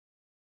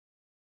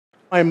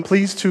I'm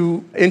pleased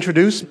to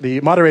introduce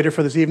the moderator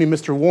for this evening,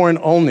 Mr. Warren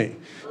Olney.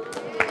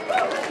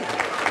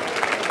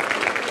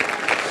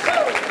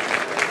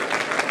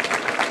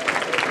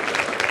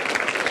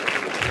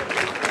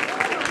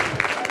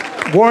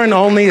 Warren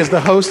Olney is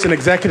the host and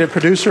executive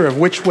producer of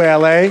Which Way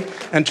LA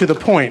and To The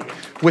Point.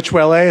 Which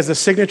Way LA is a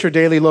signature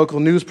daily local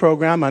news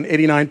program on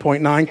 89.9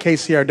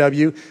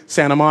 KCRW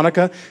Santa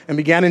Monica and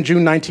began in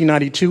June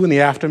 1992 in the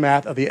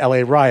aftermath of the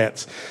LA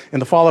riots. In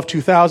the fall of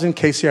 2000,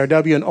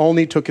 KCRW and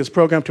Olney took his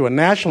program to a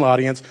national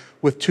audience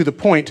with To The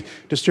Point,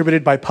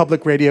 distributed by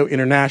Public Radio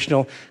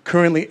International,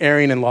 currently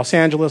airing in Los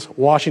Angeles,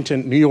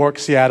 Washington, New York,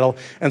 Seattle,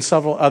 and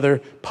several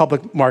other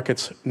public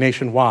markets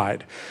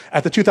nationwide.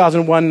 At the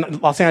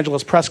 2001 Los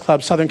Angeles Press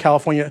Club Southern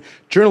California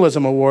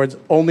Journalism Awards,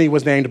 Olney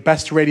was named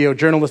Best Radio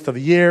Journalist of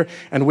the Year,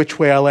 and Which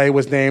Way LA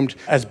was named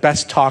as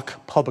Best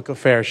Talk Public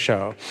Affairs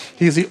Show.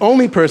 He's the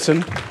only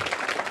person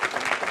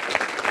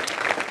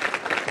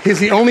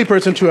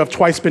to have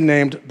twice been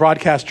named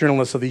Broadcast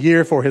Journalist of the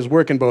Year for his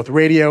work in both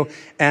radio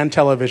and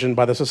television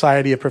by the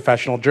Society of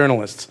Professional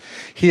Journalists.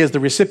 He is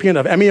the recipient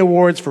of Emmy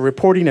Awards for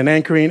reporting and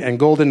anchoring and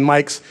Golden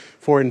Mikes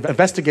for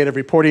investigative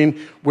reporting.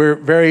 We're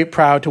very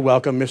proud to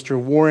welcome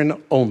Mr. Warren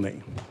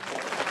Olney.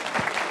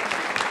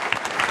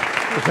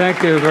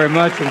 Thank you very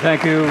much, and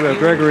thank you,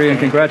 Gregory, and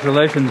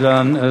congratulations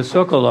on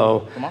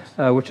Zócalo,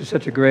 which is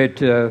such a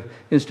great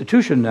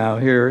institution now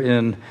here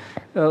in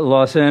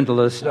Los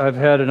Angeles. I've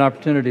had an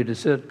opportunity to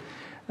sit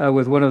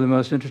with one of the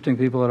most interesting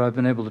people that I've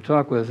been able to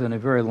talk with in a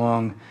very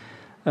long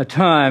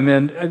time,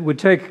 and it would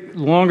take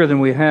longer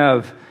than we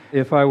have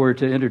if I were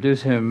to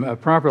introduce him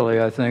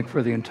properly, I think,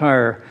 for the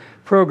entire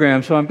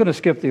program. So I'm going to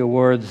skip the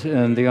awards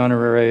and the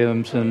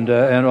honorariums and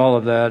all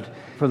of that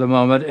for the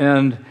moment,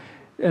 and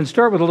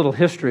start with a little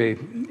history.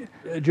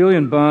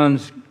 Julian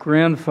Bond's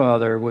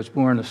grandfather was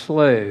born a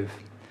slave.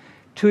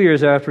 2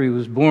 years after he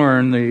was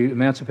born, the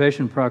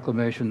Emancipation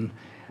Proclamation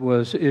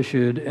was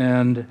issued,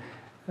 and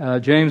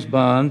James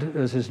Bond,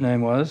 as his name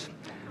was,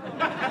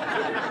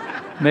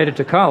 made it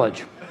to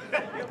college.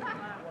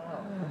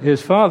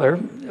 His father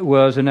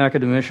was an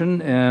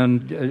academician,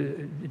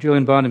 and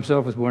Julian Bond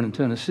himself was born in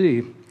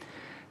Tennessee.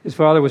 His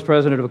father was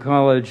president of a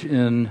college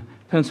in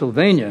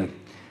Pennsylvania,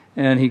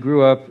 and he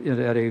grew up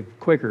at a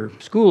Quaker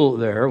school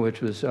there,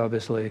 which was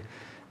obviously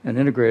an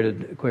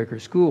integrated Quaker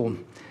school.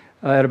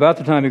 At about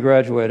the time he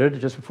graduated,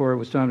 just before it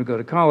was time to go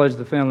to college,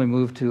 the family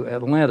moved to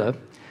Atlanta,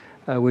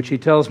 which he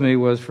tells me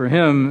was for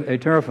him a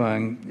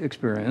terrifying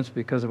experience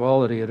because of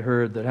all that he had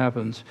heard that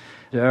happens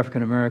to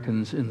African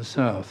Americans in the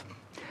South.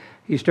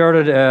 He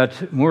started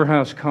at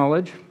Morehouse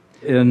College.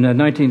 In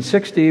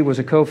 1960, was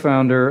a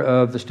co-founder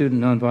of the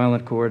Student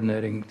Nonviolent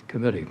Coordinating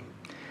Committee,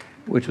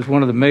 which was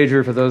one of the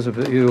major, for those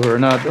of you who are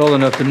not old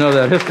enough to know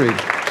that history,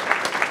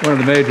 one of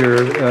the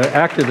major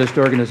activist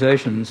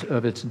organizations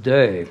of its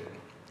day.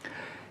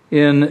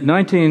 In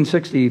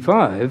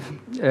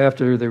 1965,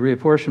 after the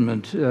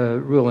reapportionment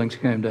rulings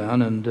came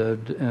down and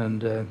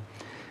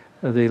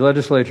the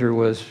legislature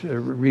was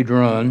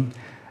redrawn,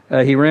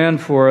 he ran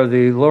for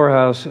the lower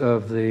house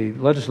of the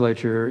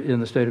legislature in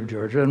the state of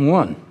Georgia and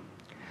won.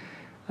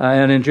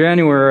 And in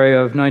January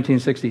of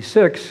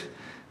 1966,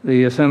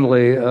 the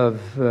Assembly of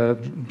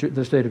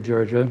the state of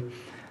Georgia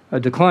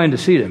declined to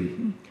seat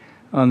him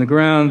on the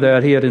ground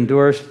that he had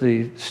endorsed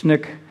the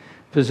SNCC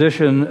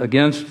position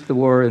against the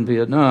war in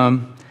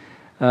Vietnam,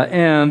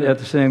 and at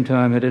the same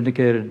time had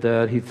indicated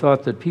that he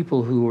thought that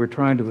people who were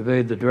trying to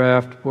evade the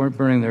draft,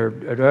 burning their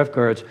draft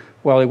cards,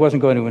 while he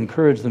wasn't going to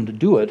encourage them to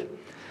do it,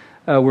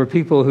 were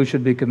people who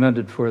should be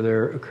commended for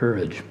their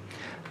courage.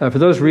 For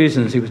those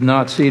reasons, he was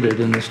not seated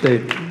in the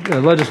state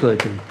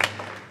legislature.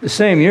 The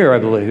same year, I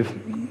believe,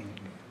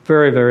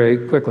 very,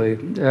 very quickly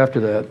after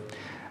that,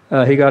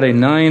 he got a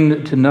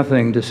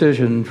 9-0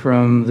 decision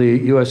from the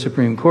U.S.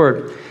 Supreme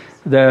Court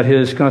that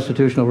his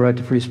constitutional right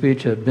to free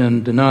speech had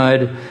been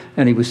denied,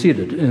 and he was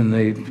seated in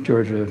the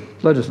Georgia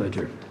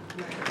legislature.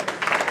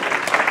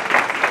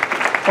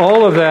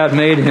 All of that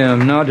made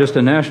him not just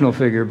a national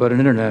figure, but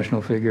an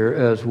international figure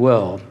as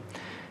well.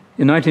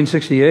 In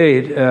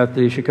 1968, at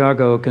the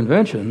Chicago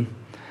Convention,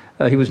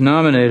 he was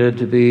nominated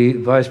to be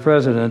vice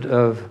president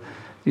of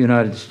the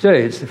United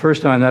States, the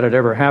first time that had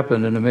ever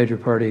happened in a major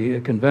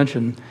party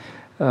convention,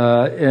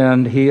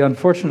 and he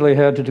unfortunately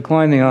had to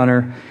decline the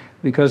honor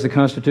because the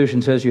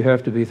Constitution says you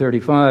have to be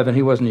 35, and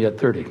he wasn't yet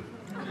 30.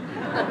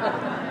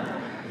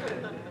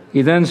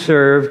 He then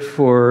served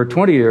for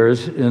 20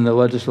 years in the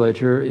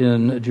legislature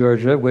in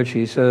Georgia, which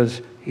he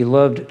says he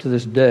loved to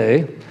this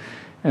day,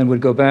 and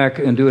would go back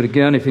and do it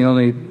again if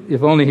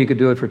only he could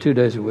do it for 2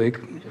 days a week.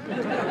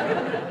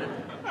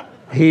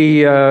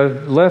 He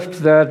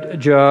left that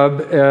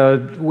job,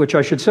 which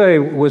I should say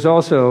was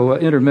also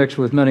intermixed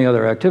with many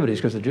other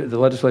activities because the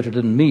legislature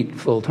didn't meet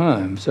full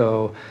time.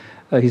 So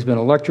he's been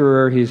a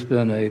lecturer, he's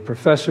been a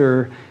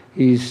professor,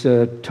 he's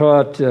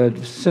taught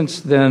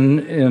since then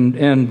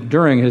and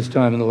during his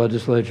time in the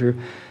legislature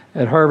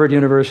at Harvard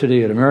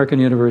University, at American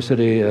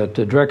University, at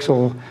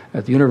Drexel,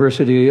 at the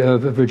University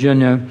of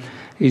Virginia.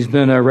 He's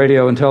been a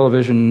radio and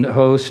television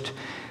host.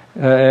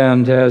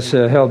 and has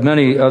held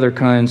many other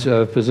kinds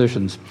of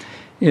positions.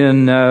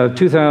 In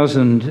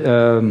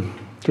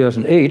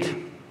 2008,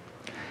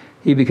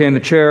 he became the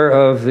chair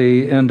of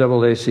the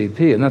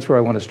NAACP, and that's where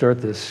I want to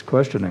start this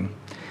questioning.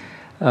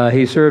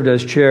 He served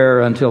as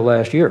chair until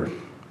last year.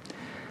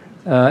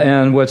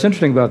 And what's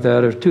interesting about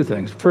that are two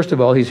things. First of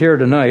all, he's here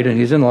tonight, and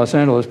he's in Los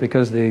Angeles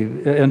because the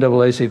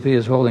NAACP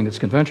is holding its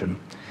convention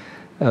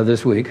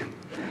this week.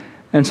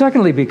 And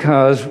secondly,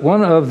 because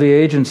one of the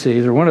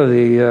agencies, or one of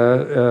the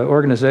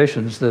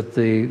organizations that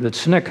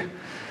SNCC,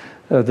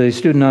 the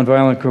Student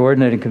Nonviolent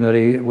Coordinating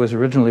Committee, was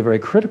originally very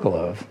critical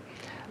of,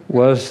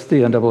 was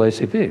the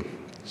NAACP.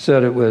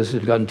 Said it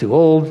had gotten too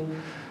old,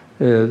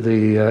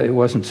 it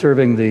wasn't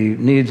serving the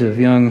needs of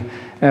young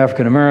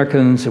African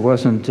Americans, it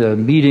wasn't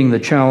meeting the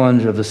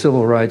challenge of the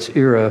civil rights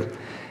era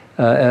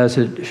as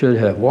it should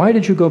have. Why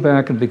did you go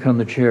back and become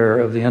the chair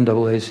of the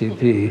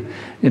NAACP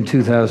in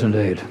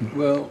 2008?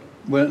 Well,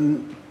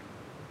 when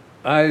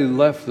I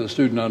left the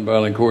Student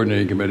Nonviolent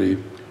Coordinating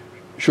Committee,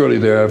 shortly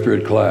thereafter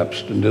it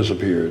collapsed and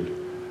disappeared.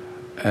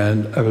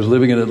 And I was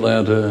living in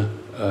Atlanta,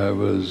 I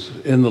was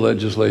in the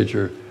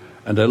legislature,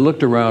 and I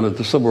looked around at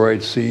the civil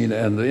rights scene,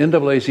 and the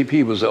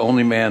NAACP was the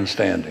only man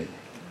standing.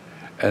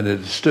 And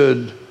it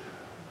stood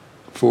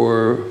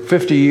for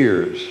 50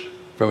 years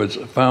from its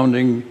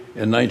founding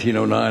in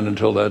 1909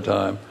 until that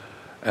time.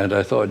 And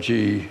I thought,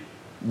 gee,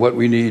 what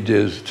we need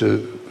is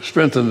to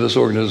strengthen this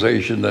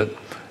organization that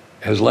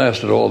has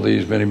lasted all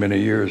these many,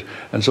 many years.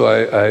 And so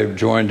I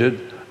joined it.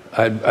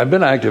 I'd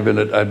been active in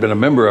it. I'd been a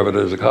member of it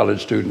as a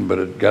college student, but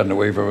had gotten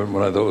away from it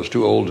when I thought it was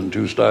too old and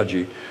too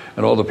stodgy,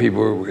 and all the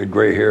people had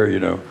gray hair,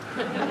 you know.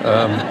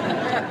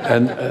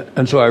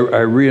 And so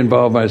I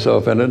re-involved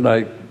myself in it, and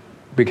I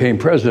became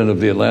president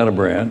of the Atlanta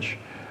branch,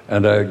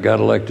 and I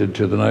got elected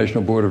to the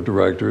National Board of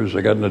Directors.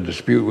 I got in a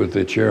dispute with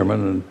the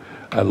chairman, and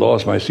I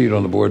lost my seat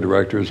on the board of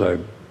directors. I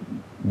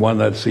won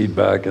that seat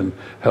back and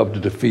helped to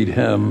defeat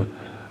him,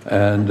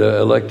 and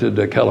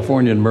elected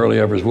Californian Merle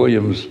Evers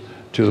Williams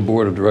to the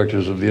board of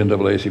directors of the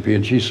NAACP,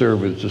 and she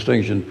served with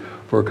distinction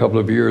for a couple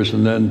of years,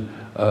 and then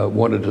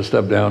wanted to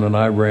step down, and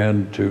I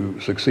ran to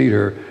succeed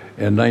her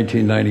in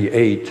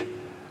 1998,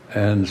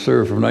 and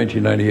served from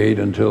 1998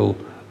 until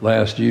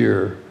last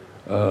year,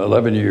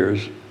 11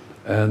 years,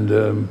 and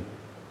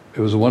it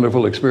was a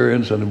wonderful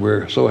experience, and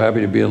we're so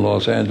happy to be in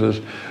Los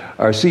Angeles.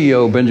 Our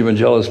CEO, Benjamin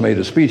Jealous, made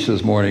a speech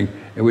this morning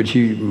in which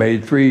he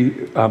made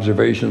three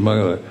observations, among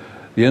other.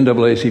 The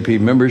NAACP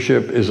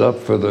membership is up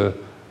for the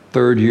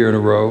third year in a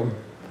row.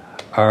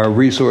 Our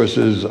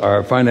resources,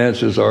 our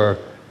finances are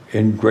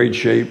in great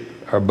shape.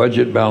 Our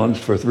budget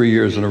balanced for 3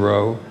 years in a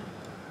row.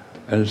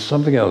 And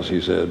something else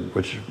he said,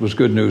 which was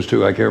good news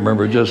too. I can't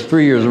remember. Just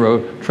 3 years in a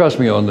row. Trust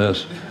me on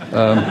this.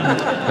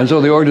 And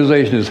so the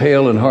organization is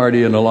hale and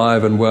hearty and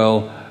alive and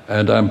well,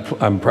 and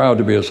I'm proud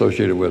to be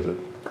associated with it.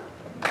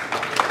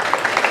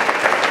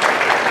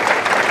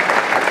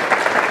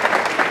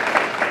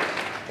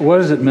 What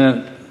has it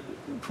meant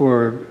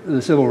for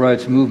the civil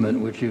rights movement,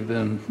 which you've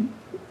been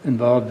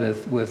involved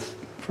with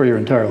for your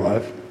entire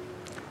life,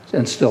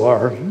 and still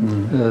are,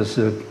 as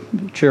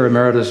chair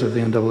emeritus of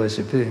the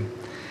NAACP,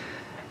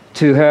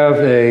 to have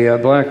a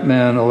black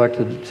man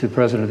elected to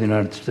president of the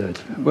United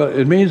States? Well,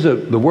 it means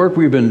that the work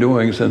we've been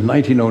doing since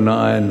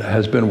 1909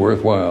 has been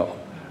worthwhile.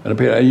 And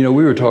you know,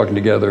 we were talking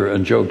together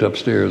and joked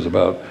upstairs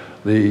about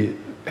the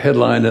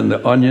headline in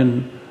The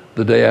Onion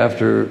the day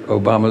after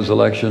Obama's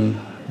election: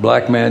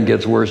 "Black man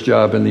gets worst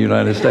job in the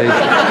United States."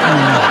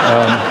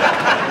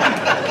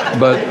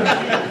 But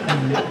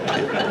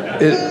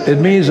it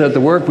means that the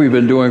work we've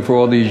been doing for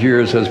all these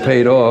years has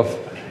paid off.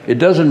 It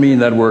doesn't mean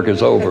that work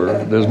is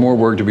over. There's more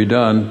work to be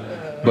done.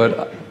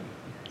 But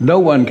no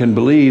one can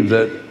believe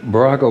that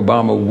Barack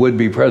Obama would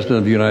be president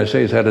of the United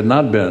States had it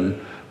not been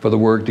for the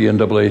work the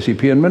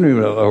NAACP and many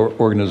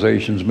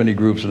organizations, many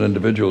groups and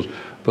individuals,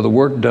 for the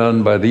work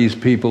done by these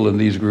people and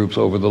these groups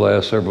over the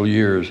last several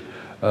years.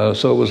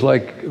 So it was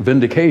like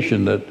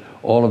vindication that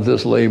all of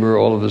this labor,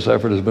 all of this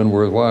effort has been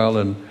worthwhile,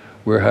 and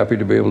we're happy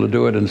to be able to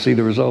do it and see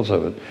the results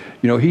of it.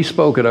 You know, he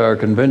spoke at our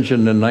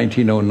convention in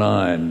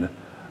 1909.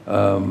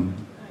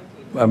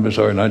 I'm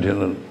sorry,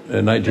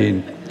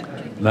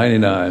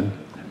 1999,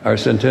 our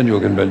centennial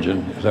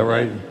convention. Is that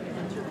right?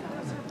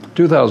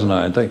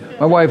 2009.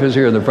 My wife is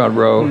here in the front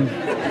row,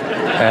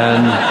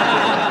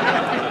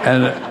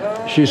 and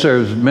she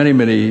serves many,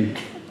 many,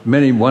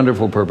 many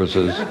wonderful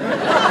purposes.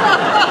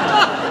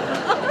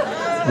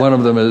 One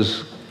of them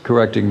is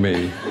correcting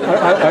me.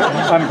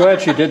 I'm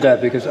glad she did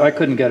that, because I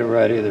couldn't get it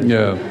right either.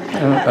 Yeah.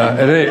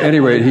 At any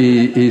rate,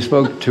 he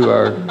spoke to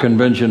our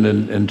convention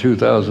in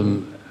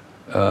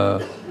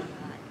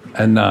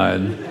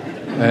 2009,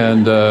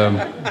 and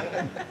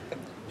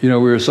you know,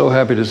 we were so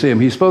happy to see him.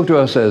 He spoke to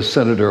us as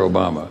Senator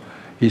Obama.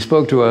 He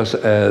spoke to us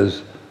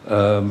as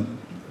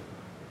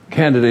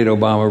candidate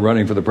Obama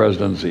running for the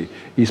presidency.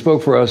 He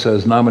spoke for us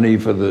as nominee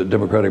for the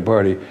Democratic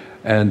Party,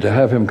 and to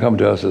have him come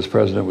to us as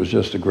president was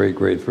just a great,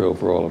 great thrill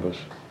for all of us.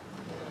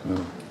 Yeah.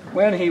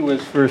 When he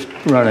was first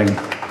running,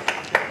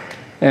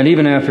 and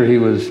even after he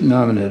was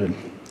nominated,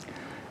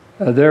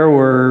 there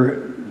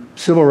were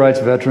civil rights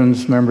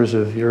veterans, members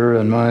of your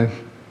and my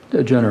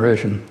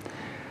generation,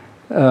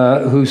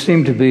 who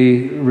seemed to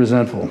be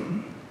resentful,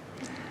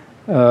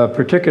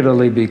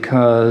 particularly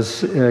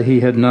because he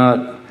had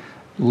not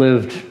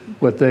lived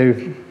what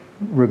they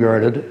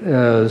regarded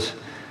as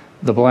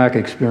the black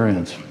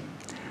experience.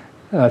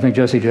 I think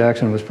Jesse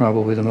Jackson was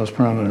probably the most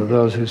prominent of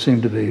those who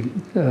seemed to be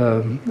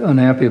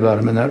unhappy about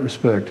him in that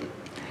respect.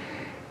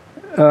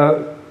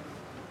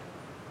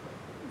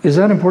 Is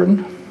that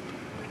important?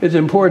 It's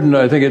important.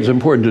 I think it's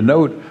important to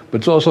note,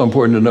 but it's also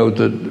important to note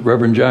that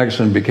Reverend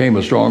Jackson became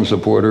a strong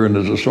supporter and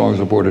is a strong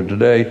supporter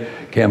today,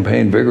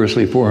 campaigned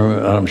vigorously for him,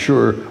 and I'm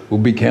sure will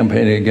be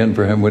campaigning again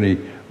for him when he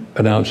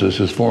announces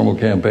his formal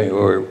campaign,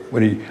 or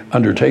when he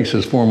undertakes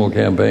his formal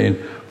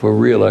campaign for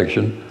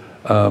re-election.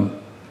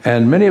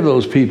 And many of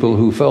those people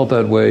who felt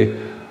that way,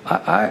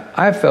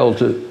 I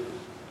felt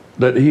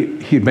that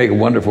he'd make a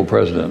wonderful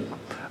president.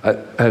 I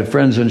had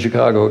friends in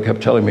Chicago who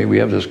kept telling me, we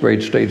have this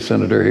great state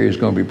senator here, he's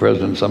going to be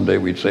president someday.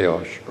 We'd say,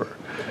 oh, sure.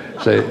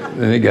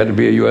 Then he got to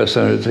be a U.S.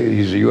 senator.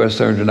 He's a U.S.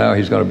 senator now,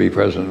 he's going to be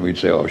president. We'd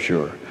say, oh,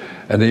 sure.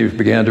 And then he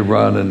began to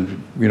run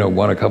and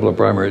won a couple of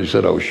primaries. He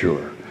said, oh,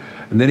 sure.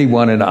 And then he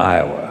won in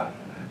Iowa.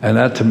 And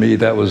that, to me,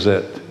 that was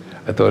it.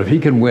 I thought, if he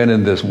can win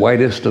in this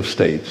whitest of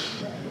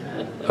states,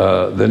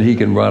 then he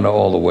can run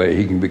all the way.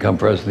 He can become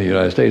president of the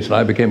United States. And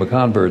I became a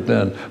convert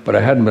then, but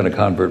I hadn't been a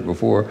convert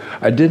before.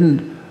 I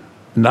didn't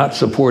not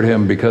support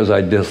him because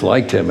I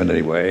disliked him in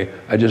any way.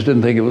 I just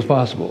didn't think it was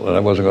possible, and I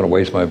wasn't going to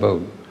waste my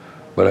vote.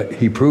 But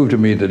he proved to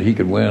me that he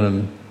could win,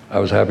 and I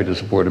was happy to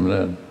support him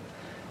then.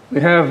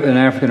 We have an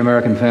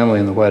African-American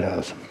family in the White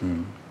House.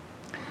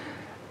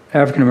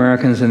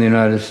 African-Americans in the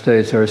United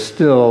States are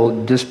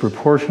still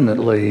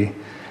disproportionately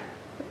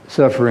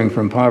suffering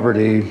from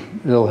poverty,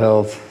 ill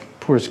health,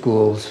 poor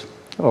schools,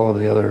 all of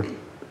the other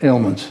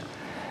ailments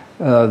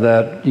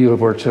that you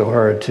have worked so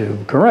hard to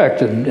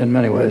correct, and in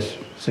many ways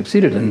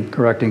succeeded in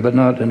correcting, but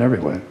not in every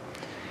way.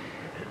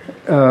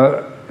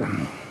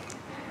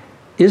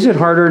 Is it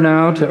harder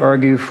now to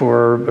argue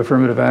for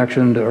affirmative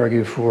action, to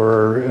argue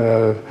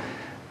for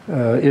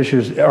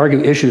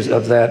argue issues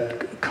of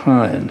that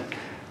kind?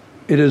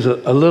 It is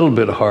a little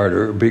bit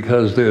harder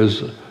because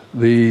there's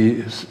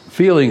the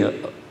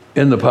feeling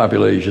in the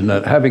population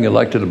that having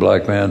elected a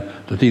black man,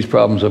 that these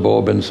problems have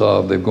all been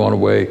solved, they've gone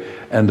away,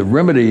 and the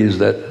remedies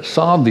that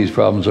solve these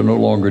problems are no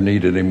longer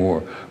needed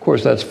anymore. Of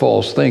course, that's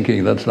false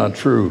thinking. That's not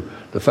true.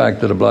 The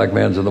fact that a black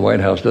man's in the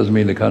White House doesn't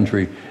mean the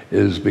country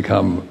is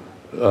become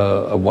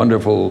a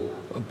wonderful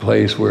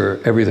place where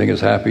everything is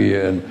happy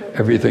and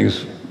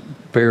everything's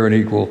fair and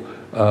equal.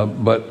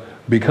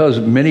 But because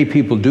many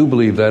people do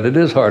believe that, it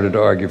is harder to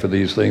argue for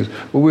these things,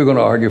 but we're going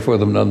to argue for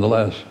them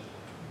nonetheless.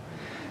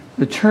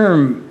 The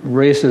term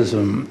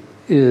racism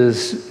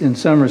is, in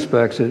some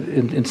respects,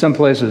 in some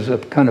places, a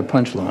kind of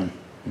punchline.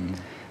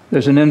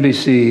 There's an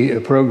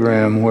NBC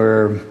program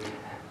where,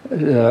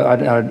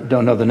 I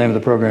don't know the name of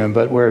the program,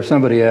 but where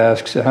somebody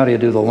asks, how do you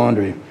do the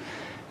laundry?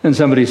 And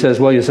somebody says,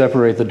 well, you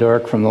separate the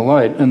dark from the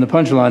light. And the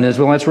punchline is,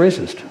 well, that's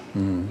racist.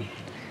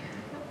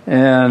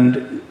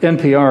 And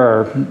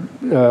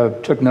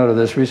NPR took note of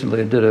this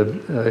recently and did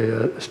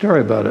a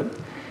story about it.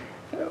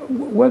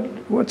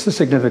 What's the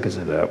significance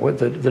of that?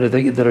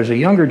 That there's a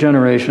younger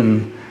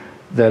generation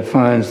that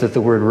finds that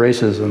the word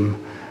racism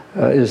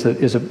is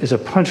a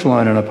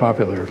punchline in a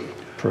popular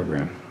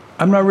program.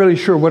 I'm not really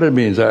sure what it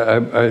means.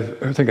 I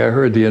think I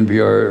heard the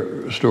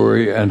NPR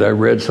story and I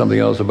read something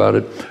else about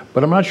it,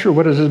 but I'm not sure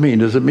what does it mean.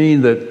 Does it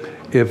mean that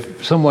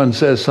if someone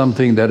says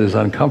something that is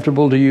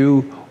uncomfortable to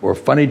you or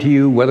funny to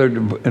you, whether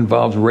it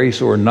involves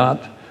race or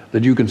not,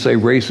 that you can say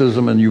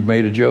racism and you've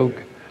made a joke?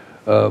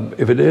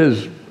 If it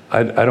is,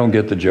 I don't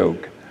get the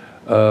joke.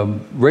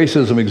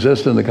 Racism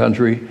exists in the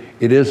country.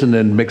 It isn't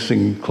in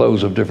mixing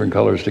clothes of different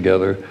colors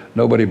together.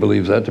 Nobody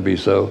believes that to be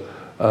so.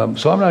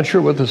 So I'm not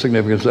sure what the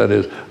significance of that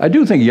is. I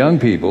do think young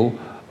people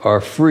are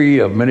free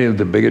of many of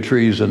the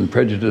bigotries and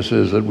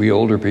prejudices that we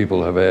older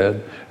people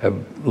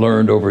have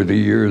learned over the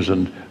years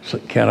and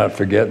cannot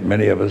forget,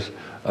 many of us.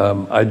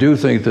 I do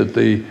think that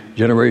the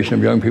generation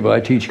of young people, I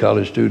teach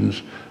college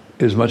students,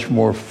 is much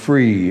more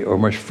free or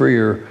much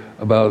freer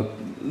about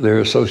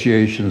their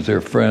associations,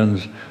 their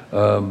friends,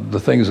 the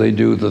things they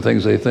do, the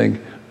things they think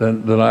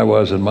than I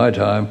was in my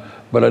time.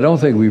 But I don't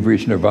think we've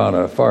reached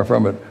nirvana. Far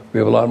from it. We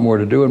have a lot more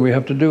to do, and we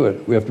have to do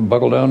it. We have to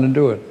buckle down and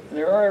do it.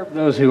 There are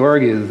those who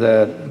argue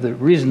that the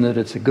reason that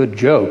it's a good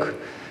joke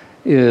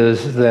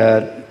is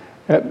that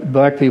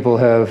black people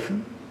have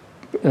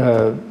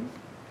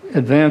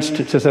advanced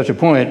to such a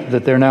point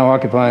that they're now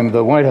occupying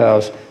the White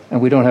House,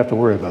 and we don't have to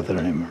worry about that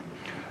anymore.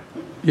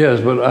 Yes,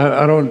 but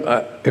I don't.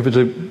 If it's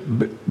a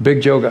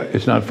big joke,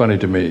 it's not funny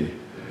to me,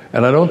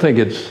 and I don't think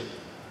it's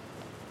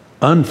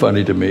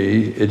unfunny to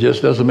me. It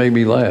just doesn't make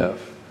me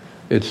laugh.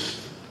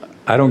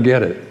 I don't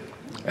get it,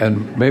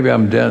 and maybe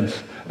I'm dense.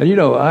 And you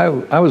know,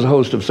 I was a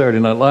host of Saturday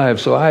Night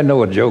Live, so I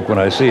know a joke when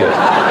I see it.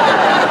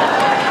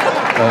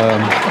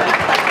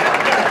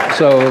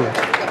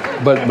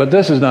 But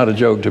this is not a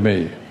joke to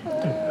me.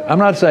 I'm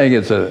not saying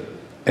it's an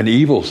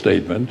evil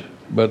statement,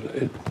 but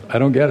I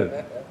don't get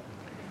it.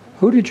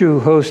 Who did you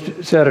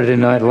host Saturday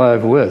Night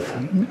Live with?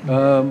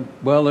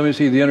 Well, let me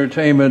see. The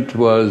entertainment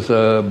was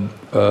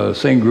a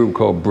singing group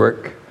called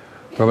Brick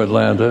from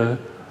Atlanta,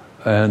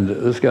 and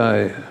this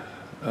guy...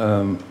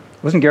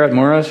 Wasn't Garrett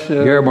Morris?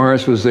 Garrett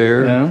Morris was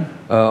there. Yeah.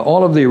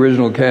 All of the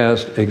original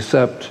cast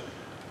except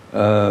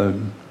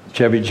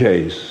Chevy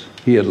Chase.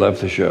 He had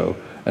left the show,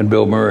 and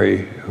Bill Murray,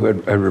 who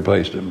had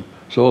replaced him.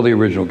 So all the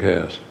original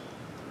cast.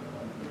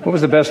 What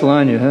was the best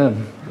line you had?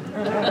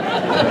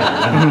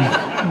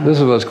 This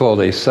is what's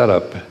called a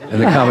setup in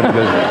the comedy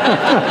business.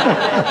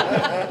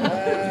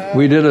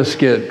 We did a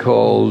skit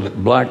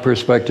called Black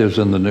Perspectives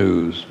in the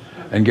News,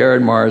 and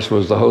Garrett Morris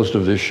was the host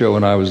of this show,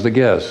 and I was the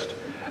guest.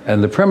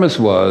 And the premise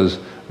was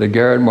that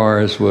Garrett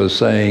Morris was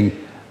saying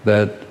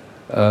that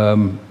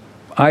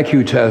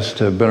IQ tests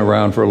have been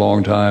around for a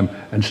long time,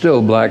 and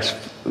still blacks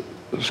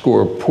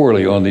score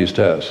poorly on these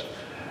tests.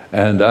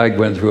 And I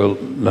went through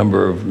a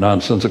number of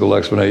nonsensical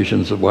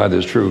explanations of why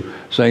this is true,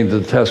 saying that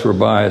the tests were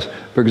biased.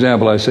 For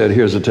example, I said,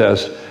 here's a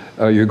test.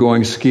 You're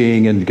going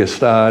skiing in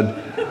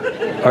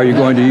Gstaad. Are you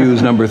going to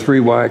use number 3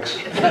 wax? Or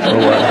what?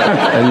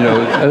 And, you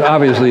know,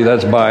 obviously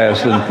that's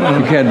biased,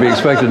 and you can't be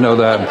expected to know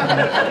that.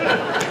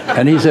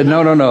 And he said,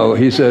 no.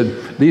 He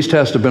said, these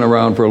tests have been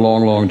around for a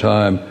long, long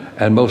time,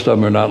 and most of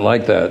them are not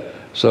like that.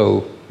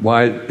 So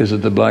why is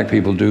it that black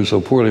people do so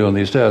poorly on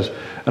these tests?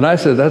 And I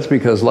said, that's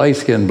because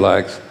light-skinned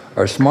blacks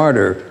are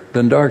smarter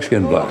than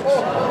dark-skinned blacks.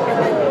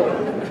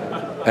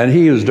 And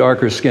he was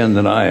darker skinned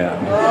than I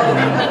am.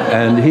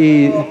 And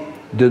he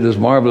did this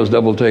marvelous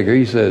double taker.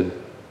 He said,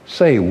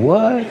 say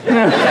what?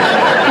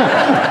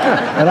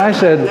 And I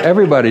said,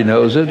 everybody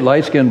knows it.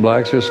 Light-skinned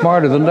blacks are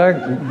smarter than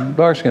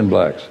dark-skinned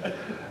blacks.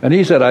 And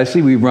he said, I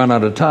see we've run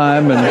out of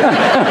time.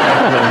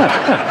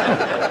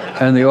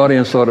 And the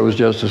audience thought it was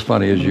just as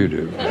funny as you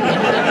do.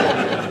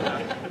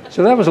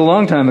 So that was a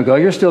long time ago.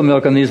 You're still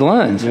milking these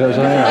lines. Yes,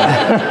 I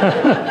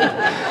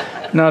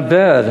am. Not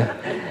bad.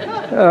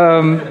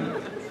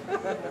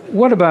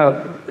 What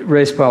about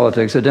race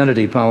politics,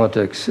 identity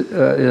politics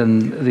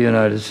in the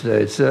United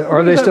States?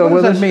 Are they still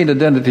with us? What does that mean,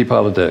 identity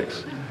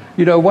politics?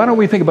 You know, why don't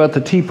we think about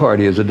the Tea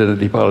Party as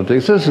identity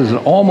politics? This is an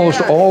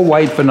almost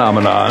all-white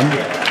phenomenon.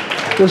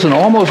 There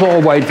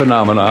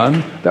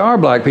are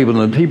black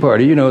people in the Tea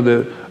Party. You know,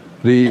 the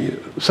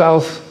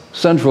South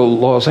Central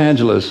Los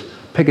Angeles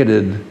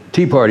picketed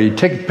Tea Party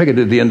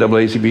picketed the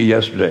NAACP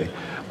yesterday,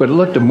 but it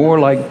looked more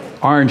like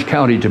Orange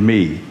County to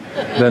me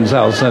than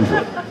South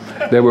Central.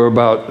 There were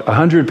about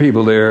 100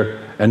 people there,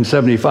 and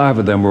 75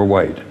 of them were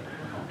white.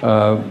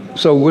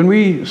 So when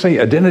we say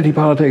identity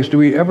politics, do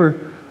we ever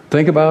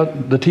think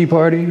about the Tea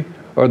Party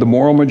or the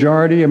moral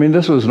majority? I mean,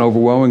 this was an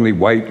overwhelmingly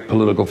white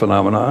political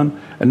phenomenon,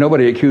 and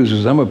nobody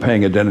accuses them of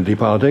paying identity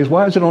politics.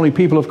 Why is it only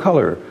people of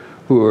color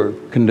who are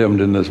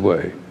condemned in this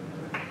way?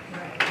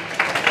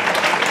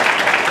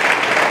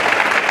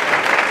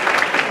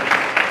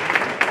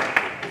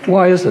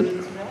 Why is it?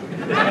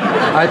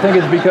 I think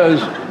it's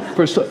because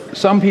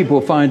some people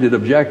find it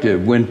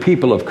objective when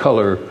people of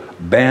color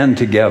band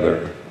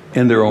together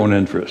in their own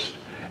interest.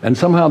 And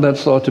somehow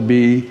that's thought to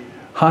be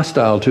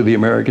hostile to the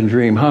American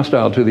dream,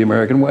 hostile to the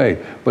American way.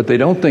 But they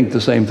don't think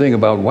the same thing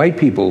about white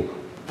people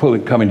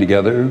coming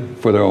together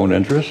for their own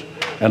interest.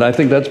 And I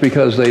think that's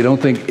because they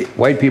don't think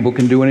white people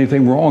can do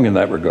anything wrong in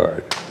that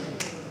regard.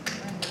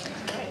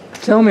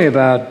 Tell me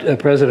about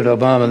President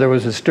Obama. There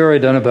was a story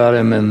done about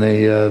him in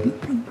the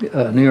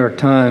New York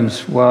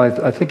Times. Well,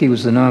 I think he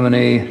was the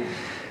nominee,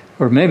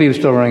 or maybe he was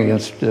still running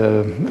against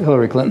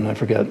Hillary Clinton, I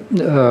forget.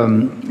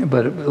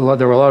 But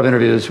there were a lot of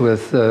interviews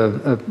with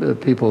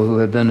people who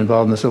had been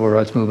involved in the civil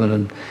rights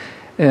movement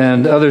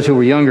and others who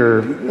were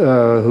younger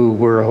who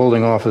were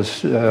holding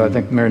office. I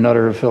think Mary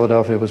Nutter of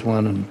Philadelphia was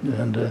one,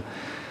 and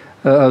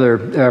other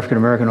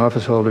African-American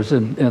office holders.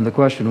 And the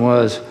question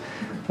was,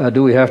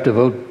 do we have to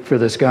vote for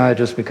this guy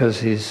just because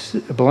he's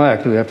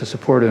black? Do we have to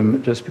support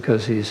him just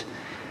because he's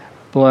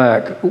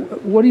black?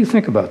 What do you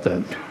think about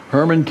that?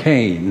 Herman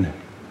Cain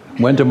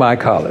went to my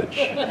college.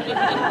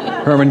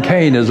 Herman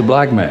Cain is a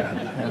black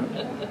man.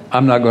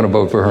 I'm not going to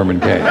vote for Herman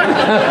Cain.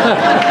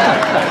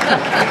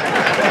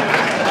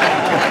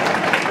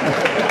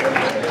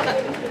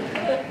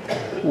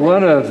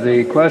 One of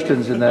the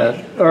questions in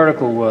that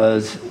article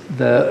was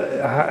that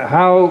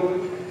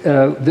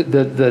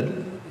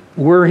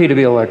were he to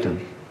be elected,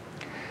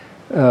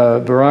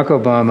 Barack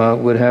Obama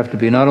would have to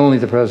be not only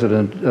the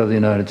president of the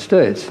United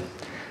States,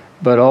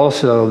 but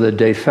also the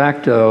de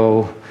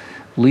facto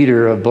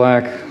leader of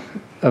black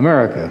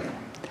America.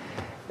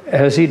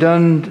 Has he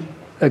done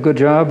a good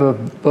job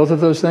of both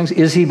of those things?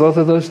 Is he both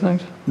of those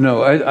things?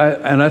 No,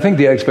 and I think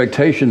the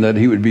expectation that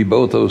he would be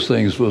both those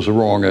things was a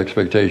wrong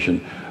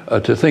expectation.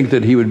 To think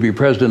that he would be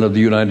president of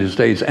the United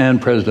States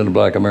and president of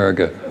black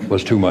America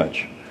was too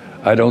much.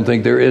 I don't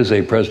think there is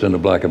a president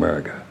of black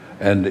America.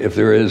 And if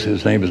there is,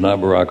 his name is not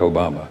Barack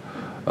Obama.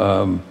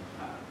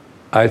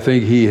 I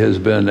think he has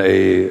been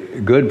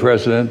a good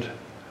president.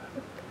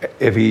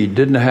 If he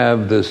didn't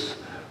have this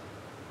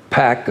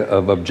pack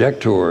of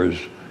objectors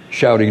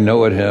shouting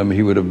no at him,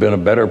 he would have been a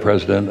better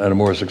president and a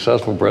more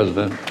successful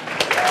president.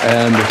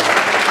 And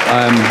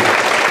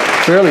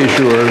I'm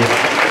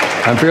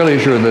fairly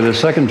sure that his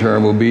second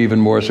term will be even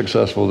more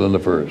successful than the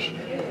first.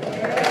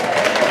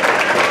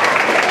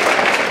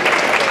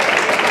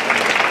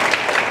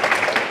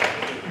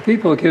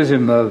 People accuse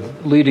him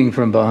of leading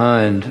from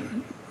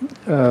behind.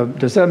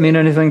 Does that mean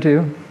anything to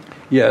you?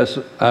 Yes,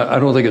 I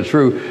don't think it's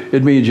true.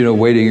 It means,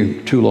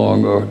 waiting too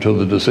long or till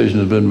the decision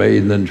has been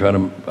made and then trying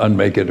to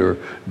unmake it or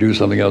do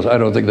something else. I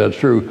don't think that's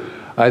true.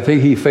 I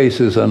think he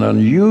faces an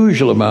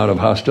unusual amount of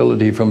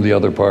hostility from the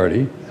other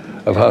party,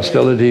 of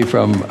hostility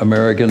from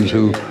Americans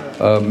who,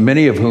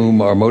 many of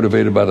whom are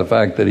motivated by the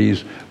fact that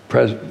he's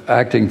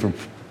acting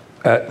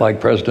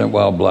like president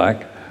while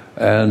black.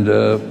 And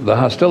the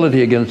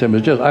hostility against him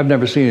is I've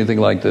never seen anything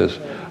like this.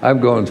 I've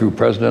gone through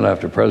president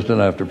after president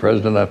after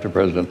president after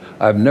president.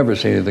 I've never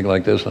seen anything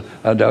like this.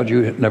 I doubt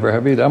you never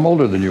have either. I'm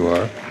older than you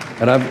are.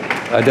 And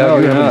I doubt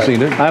you haven't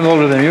seen it. I'm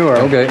older than you are.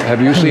 Okay. Have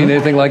you seen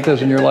anything like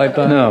this in your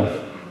lifetime?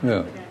 No.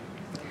 Yeah.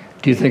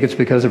 Do you think it's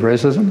because of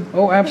racism?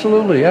 Oh,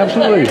 absolutely.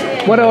 Absolutely.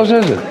 What else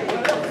is it?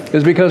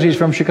 Is it because he's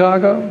from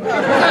Chicago?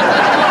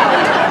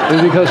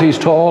 Is it because he's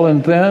tall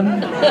and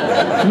thin?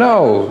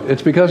 No.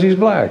 It's because he's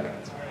black.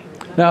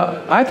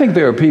 Now, I think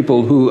there are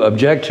people who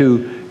object to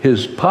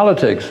his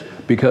politics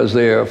because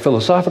they are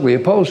philosophically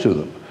opposed to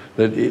them.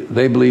 That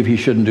they believe he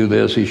shouldn't do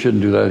this, he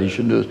shouldn't do that, he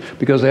shouldn't do this,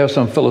 because they have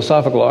some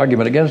philosophical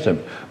argument against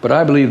him. But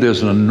I believe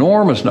there's an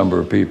enormous number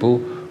of people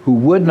who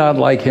would not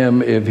like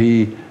him if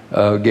he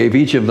gave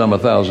each of them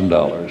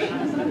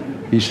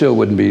 $1,000. He still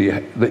wouldn't be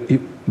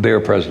their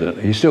president.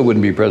 He still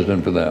wouldn't be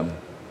president for them.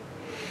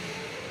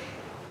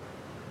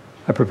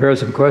 I prepared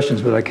some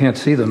questions, but I can't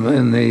see them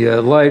in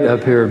the light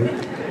up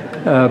here.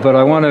 But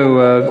I want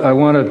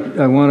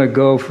to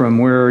go from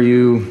where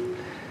you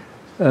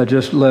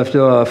just left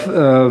off.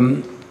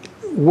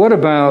 What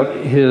about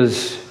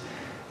his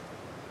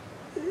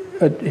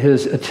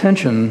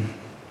attention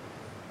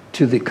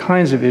to the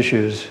kinds of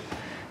issues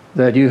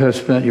that you have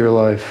spent your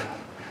life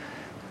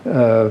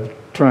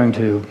trying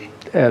to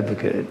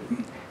advocate?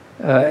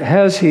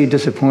 Has he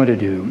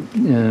disappointed you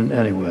in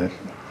any way?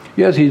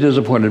 Yes, he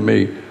disappointed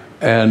me,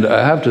 and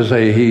I have to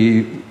say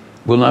he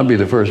will not be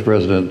the first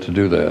president to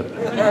do that.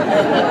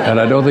 And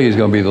I don't think he's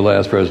going to be the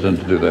last president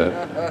to do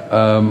that.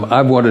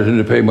 I've wanted him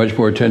to pay much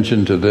more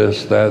attention to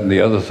this, that, and the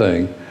other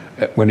thing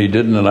when he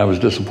didn't, and I was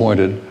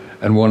disappointed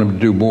and want him to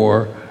do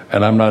more.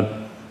 And I'm not,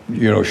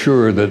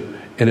 sure that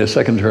in his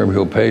second term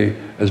he'll pay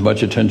as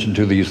much attention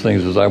to these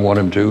things as I want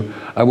him to.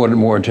 I wanted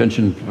more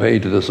attention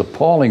paid to this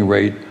appalling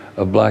rate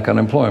of black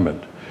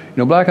unemployment.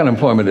 Black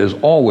unemployment is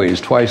always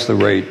twice the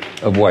rate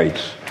of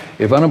whites.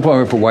 If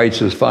unemployment for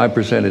whites is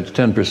 5%, it's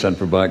 10%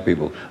 for black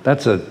people.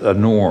 That's a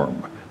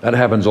norm. That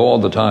happens all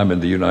the time in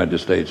the United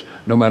States,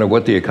 no matter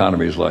what the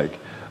economy is like.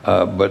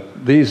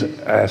 But these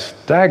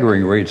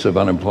staggering rates of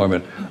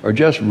unemployment are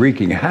just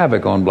wreaking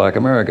havoc on black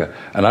America.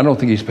 And I don't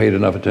think he's paid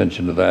enough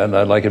attention to that, and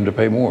I'd like him to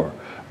pay more.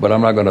 But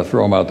I'm not going to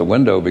throw him out the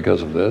window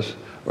because of this,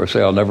 or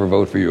say I'll never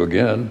vote for you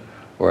again,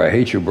 or I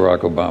hate you,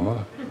 Barack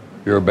Obama.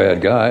 You're a bad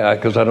guy,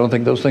 because I don't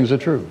think those things are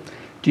true.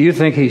 Do you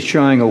think he's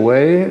shying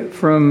away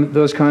from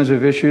those kinds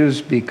of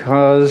issues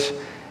because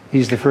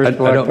he's the first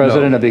black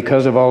president and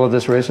because of all of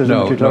this racism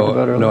that you talked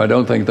about earlier? No, I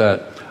don't think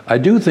that. I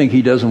do think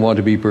he doesn't want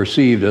to be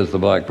perceived as the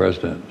black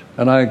president,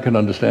 and I can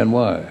understand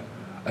why.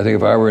 I think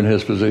if I were in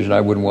his position, I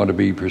wouldn't want to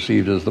be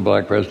perceived as the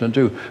black president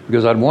too,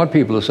 because I'd want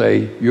people to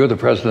say, you're the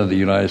president of the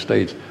United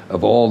States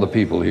of all the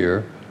people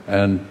here,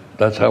 and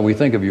that's how we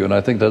think of you, and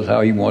I think that's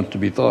how he wants to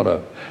be thought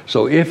of.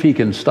 So if he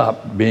can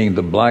stop being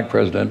the black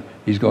president,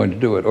 he's going to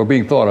do it, or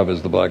being thought of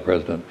as the black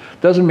president.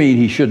 Doesn't mean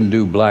he shouldn't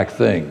do black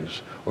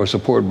things, or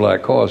support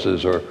black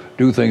causes, or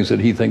do things that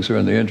he thinks are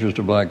in the interest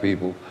of black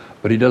people,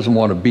 but he doesn't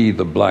want to be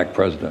the black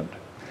president.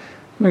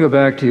 Let me go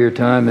back to your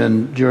time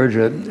in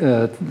Georgia,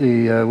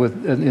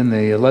 in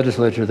the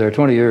legislature there,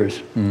 20 years.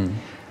 Mm-hmm.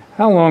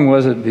 How long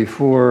was it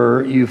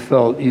before you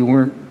felt you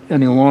weren't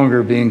any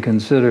longer being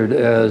considered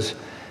as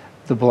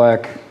the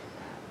black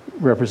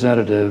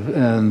representative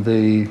and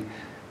the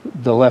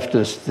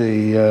leftist,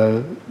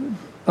 the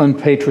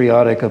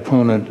unpatriotic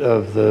opponent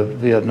of the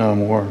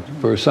Vietnam War?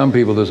 For some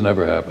people, this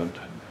never happened.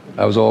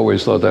 I was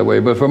always thought that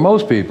way. But for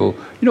most people,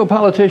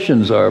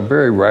 politicians are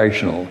very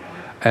rational.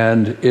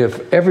 And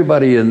if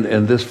everybody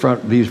in these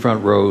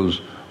front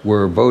rows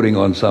were voting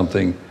on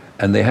something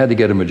and they had to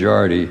get a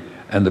majority,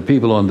 and the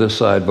people on this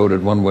side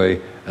voted one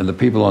way and the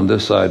people on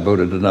this side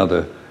voted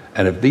another,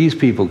 and if these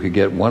people could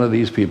get one of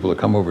these people to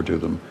come over to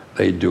them,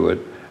 they'd do it,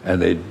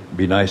 and they'd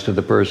be nice to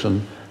the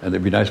person, and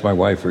they'd be nice to my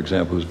wife, for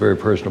example, who's very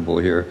personable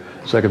here,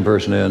 second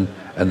person in,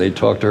 and they'd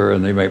talk to her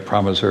and they might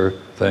promise her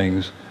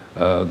things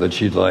that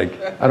she'd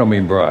like. I don't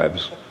mean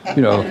bribes.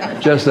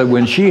 Just that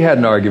when she had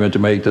an argument to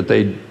make that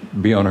they'd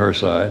be on her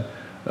side,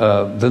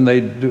 then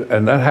they'd do,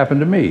 and that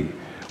happened to me.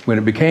 When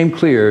it became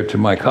clear to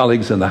my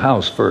colleagues in the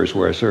House first,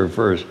 where I served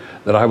first,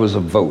 that I was a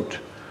vote.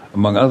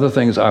 Among other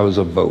things, I was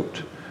a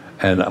vote.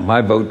 And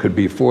my vote could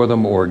be for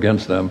them or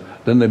against them.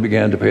 Then they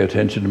began to pay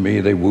attention to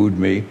me. They wooed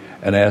me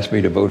and asked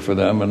me to vote for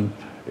them. And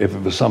if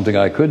it was something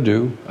I could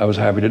do, I was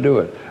happy to do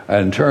it. I,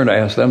 in turn,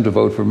 asked them to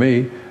vote for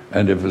me.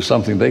 And if it was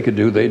something they could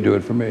do, they'd do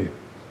it for me.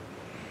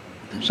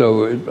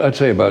 So I'd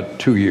say about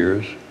 2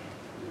 years.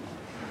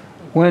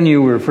 When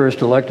you were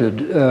first elected,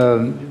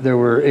 there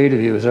were 8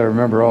 of you, as I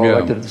remember, all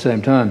elected at the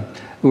same time,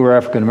 who were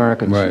African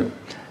Americans. Right.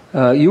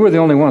 You were the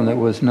only one that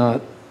was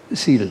not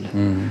seated.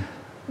 Mm-hmm.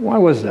 Why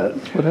was that?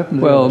 What happened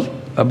to Well, those?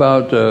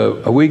 about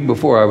a week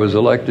before I was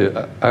elected,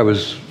 I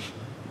was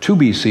to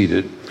be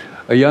seated.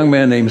 A young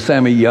man named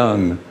Sammy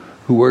Young,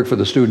 who worked for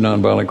the Student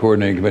Nonviolent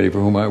Coordinating Committee for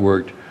whom I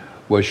worked,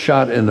 was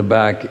shot in the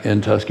back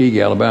in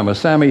Tuskegee, Alabama.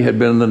 Sammy had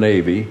been in the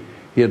Navy.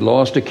 He had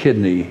lost a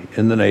kidney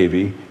in the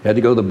Navy. He had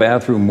to go to the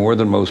bathroom more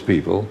than most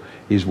people.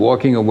 He's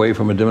walking away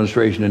from a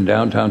demonstration in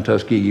downtown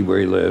Tuskegee where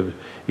he lived.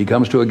 He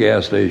comes to a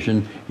gas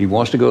station. He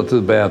wants to go to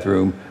the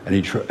bathroom,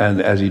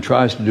 and as he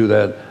tries to do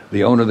that,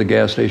 the owner of the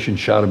gas station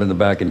shot him in the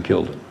back and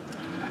killed him.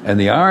 And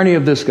the irony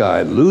of this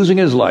guy losing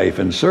his life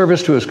in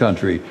service to his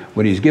country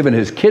when he's given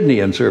his kidney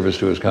in service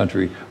to his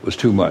country was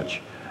too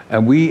much.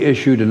 And we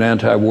issued an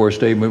anti-war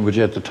statement, which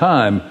at the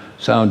time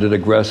sounded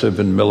aggressive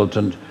and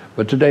militant,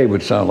 but today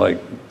would sound like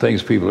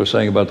things people are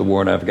saying about the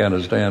war in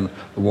Afghanistan,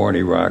 the war in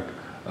Iraq,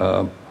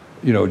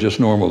 just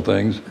normal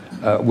things.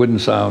 Wouldn't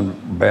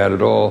sound bad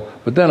at all.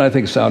 But then I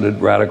think sounded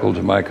radical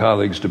to my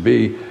colleagues to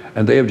be,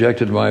 and they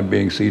objected to my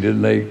being seated,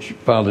 and they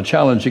filed a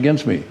challenge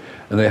against me.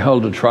 And they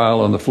held a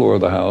trial on the floor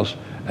of the House,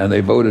 and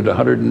they voted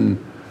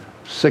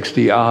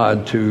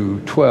 160-odd to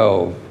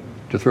 12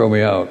 to throw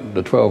me out.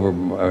 The 12 were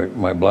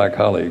my black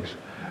colleagues,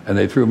 and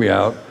they threw me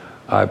out.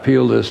 I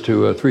appealed this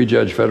to a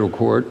 3-judge federal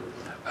court.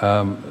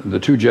 The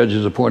 2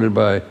 judges appointed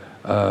by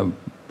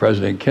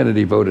President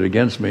Kennedy voted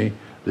against me.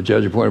 The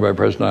judge appointed by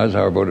President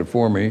Eisenhower voted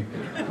for me.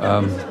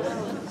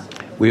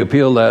 We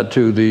appealed that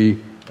to the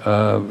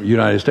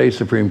United States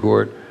Supreme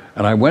Court,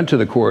 and I went to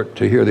the court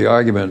to hear the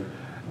argument,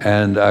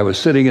 and I was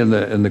sitting in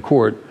the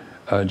court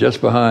just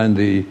behind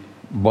the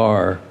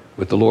bar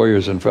with the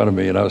lawyers in front of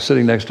me, and I was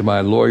sitting next to my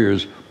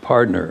lawyer's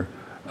partner,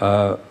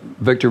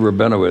 Victor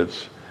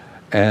Rabinowitz,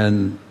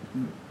 and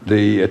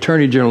the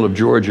Attorney General of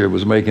Georgia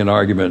was making an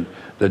argument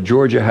that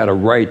Georgia had a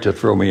right to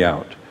throw me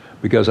out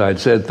because I had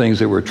said things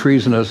that were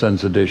treasonous and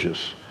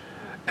seditious.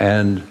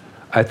 And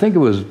I think it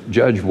was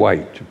Judge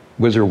White,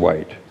 Whizzer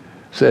White,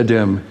 said to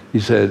him, he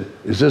said,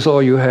 "Is this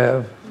all you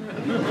have?"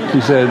 He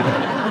said,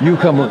 you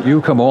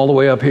come all the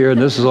way up here and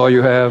this is all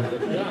you have?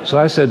 So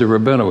I said to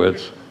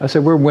Rabinowitz, I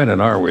said, "We're winning,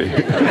 aren't we?"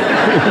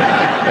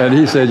 And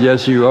he said,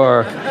 "Yes, you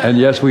are." And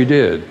yes, we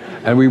did.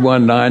 And we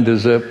won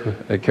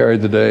 9-0. It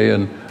carried the day,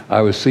 and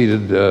I was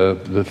seated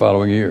the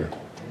following year.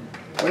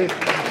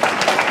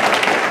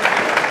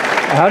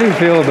 How do you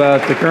feel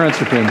about the current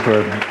Supreme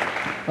Court?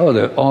 Oh,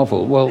 they're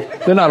awful. Well,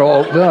 they're not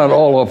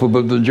all awful,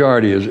 but the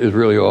majority is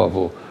really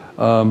awful.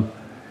 I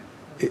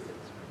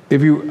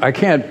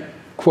can't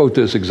quote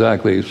this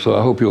exactly, so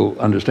I hope you'll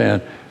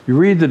understand. You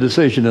read the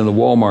decision in the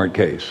Walmart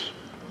case.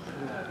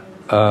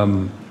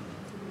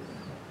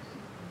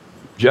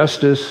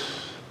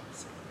 Justice,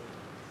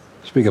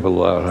 speak up a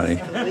little loud, honey.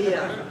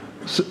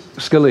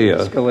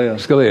 Scalia.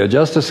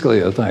 Justice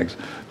Scalia, thanks.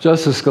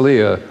 Justice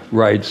Scalia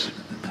writes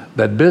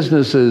that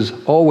businesses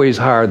always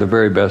hire the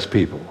very best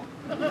people.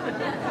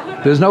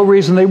 There's no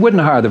reason they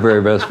wouldn't hire the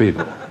very best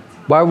people.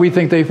 Why would we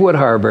think they would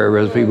hire very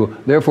best people?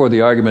 Therefore,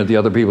 the argument the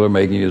other people are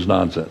making is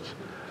nonsense.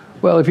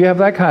 Well, if you have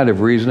that kind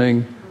of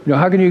reasoning,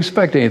 how can you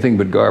expect anything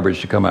but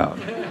garbage to come out?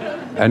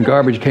 And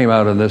garbage came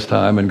out in this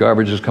time, and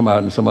garbage has come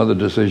out in some other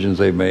decisions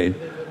they've made.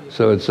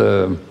 So it's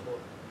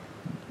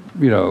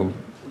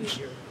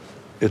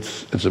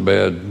it's a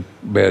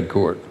bad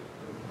court.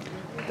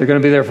 They're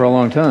going to be there for a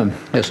long time.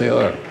 Yes, they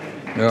are.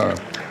 They are.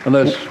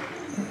 Unless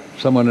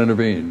someone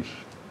intervenes.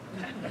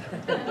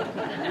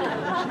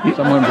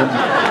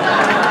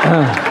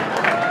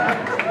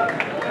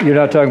 You're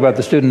not talking about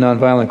the Student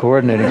Nonviolent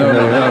Coordinating Committee.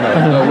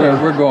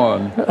 No, we're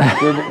gone.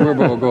 We're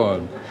all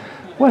gone.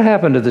 What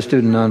happened to the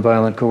Student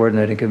Nonviolent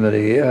Coordinating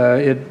Committee?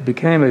 It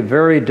became a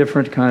very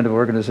different kind of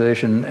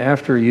organization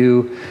after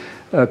you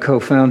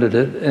co-founded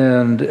it,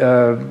 and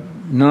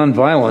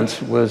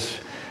nonviolence was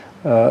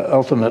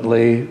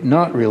ultimately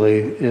not really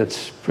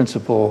its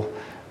principal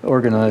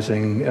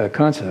organizing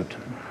concept.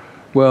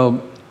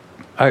 Well,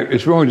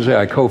 it's wrong to say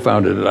I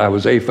co-founded it. I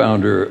was a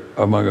founder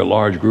among a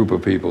large group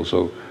of people,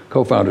 so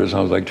co-founder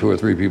sounds like 2 or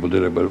 3 people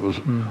did it, but it was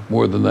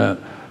more than that.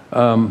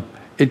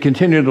 It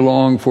continued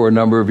along for a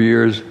number of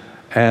years,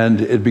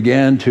 and it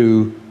began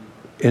to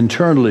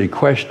internally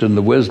question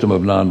the wisdom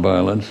of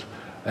nonviolence,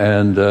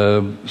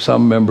 and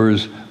some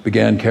members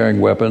began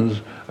carrying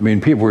weapons. I mean,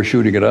 people were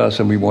shooting at us,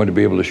 and we wanted to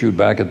be able to shoot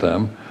back at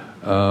them.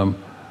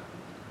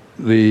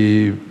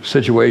 The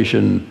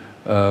situation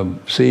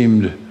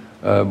seemed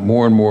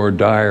more and more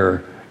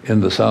dire in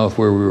the South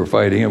where we were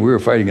fighting, and we were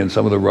fighting in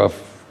some of the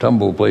rough,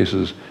 tumble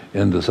places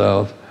in the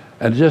South,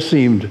 and it just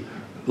seemed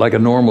like a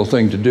normal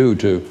thing to do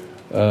to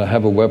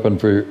have a weapon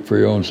for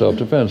your own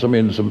self-defense. I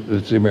mean,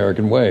 it's the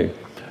American way.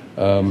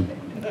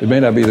 It may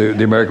not be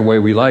the American way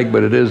we like,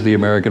 but it is the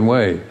American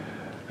way.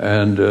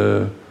 And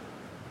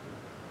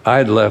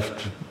I'd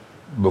left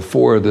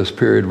before this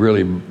period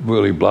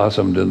really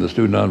blossomed in the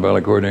Student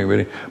Nonviolent Coordinating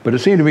Committee, but it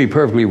seemed to me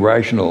perfectly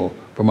rational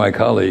for my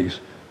colleagues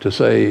to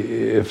say,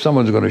 if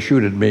someone's going to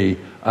shoot at me,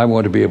 I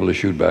want to be able to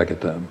shoot back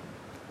at them.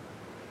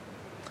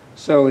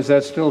 So is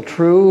that still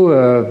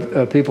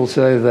true? People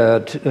say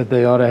that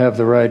they ought to have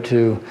the right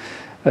to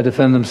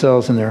defend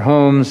themselves in their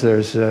homes.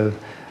 There's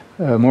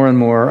more and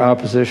more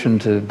opposition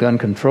to gun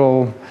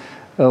control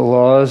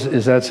laws.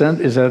 Is that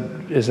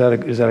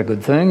a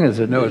good thing? Is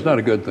it? No, it's not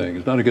a good thing.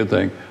 It's not a good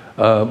thing.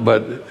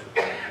 But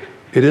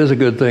it is a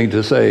good thing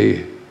to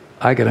say,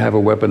 I can have a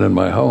weapon in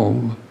my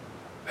home.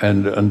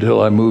 And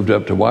until I moved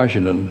up to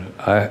Washington,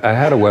 I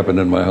had a weapon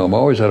in my home. I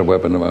always had a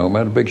weapon in my home. I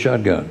had a big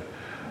shotgun.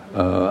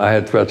 I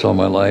had threats all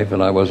my life,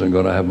 and I wasn't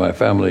going to have my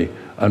family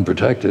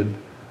unprotected.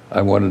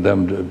 I wanted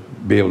them to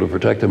be able to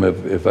protect them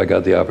if I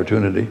got the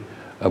opportunity.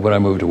 When I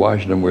moved to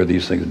Washington, where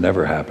these things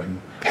never happen,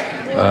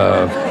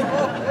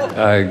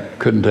 I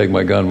couldn't take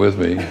my gun with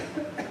me,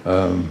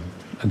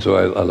 and so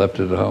I left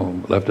it at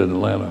home, left it in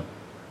Atlanta.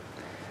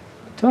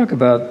 Talk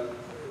about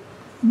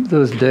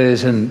those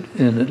days in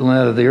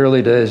Atlanta, the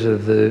early days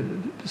of the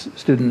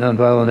Student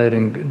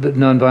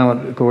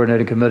Nonviolent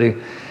Coordinating Committee,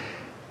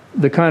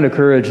 the kind of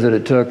courage that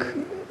it took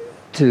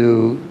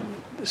to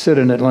sit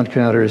in at lunch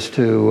counters,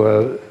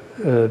 to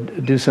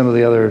do some of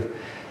the other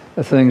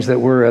things that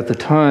were at the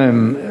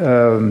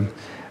time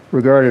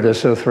regarded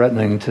as so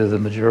threatening to the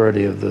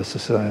majority of the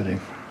society.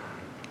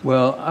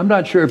 Well, I'm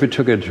not sure if it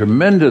took a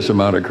tremendous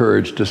amount of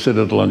courage to sit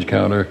at the lunch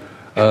counter.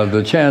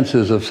 The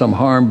chances of some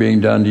harm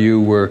being done to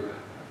you were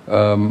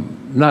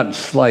not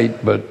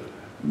slight, but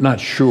not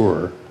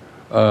sure.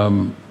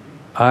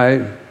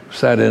 I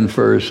sat in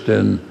first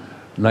in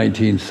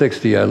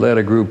 1960. I led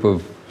a group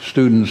of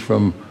students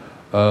from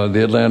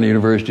the Atlanta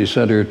University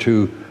Center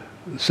to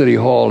City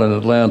Hall in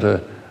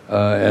Atlanta,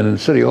 and in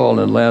City Hall in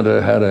Atlanta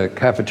had a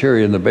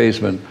cafeteria in the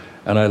basement,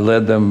 and I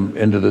led them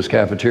into this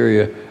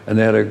cafeteria, and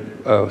they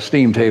had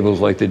steam tables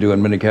like they do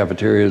in many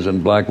cafeterias,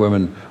 and black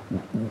women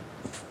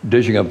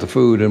dishing up the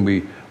food, and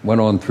we went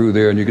on through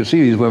there, and you could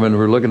see these women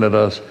were looking at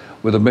us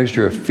with a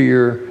mixture of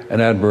fear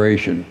and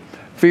admiration.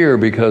 Fear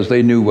because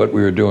they knew what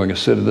we were doing.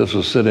 This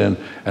was sit-in,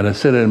 and a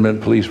sit-in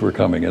meant police were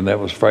coming, and that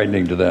was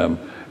frightening to them.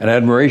 And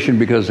admiration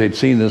because they'd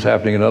seen this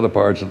happening in other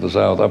parts of the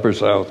South, Upper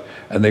South,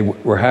 and they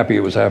were happy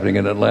it was happening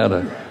in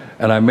Atlanta.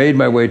 And I made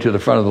my way to the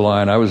front of the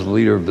line. I was the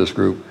leader of this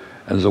group,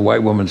 and there's a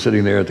white woman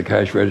sitting there at the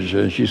cash register,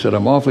 and she said,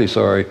 "I'm awfully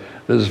sorry,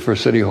 this is for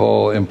City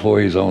Hall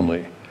employees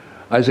only."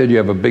 I said, "You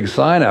have a big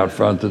sign out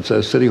front that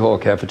says City Hall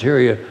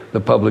cafeteria, the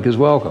public is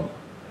welcome."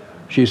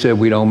 She said,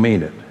 "We don't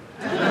mean it."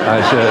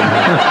 I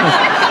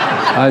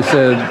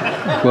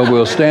said, "Well,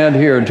 we'll stand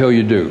here until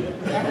you do."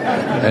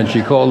 And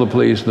she called the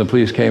police, and the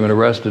police came and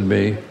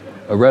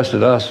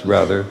arrested us,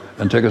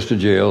 and took us to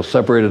jail,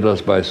 separated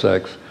us by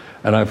sex.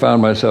 And I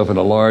found myself in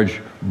a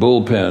large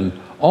bullpen,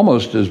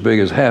 almost as big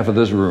as half of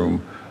this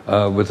room,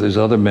 with these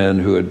other men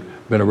who had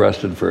been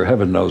arrested for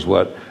heaven knows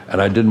what.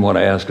 And I didn't want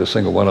to ask a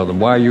single one of them,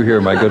 "Why are you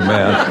here, my good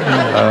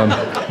man?"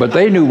 But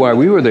they knew why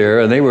we were there,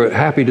 and they were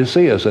happy to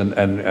see us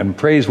and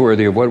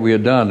praiseworthy of what we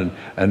had done,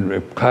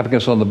 and clapping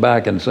us on the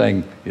back and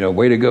saying,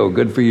 "Way to go,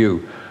 good for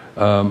you."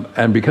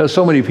 And because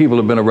so many people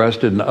had been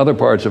arrested in other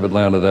parts of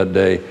Atlanta that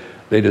day,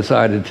 they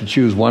decided to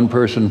choose one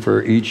person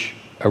for each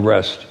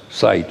arrest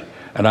site.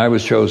 And I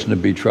was chosen to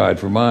be tried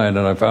for mine,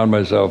 and I found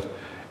myself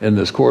in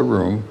this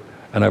courtroom,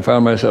 and I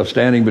found myself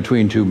standing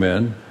between two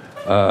men,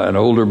 an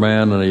older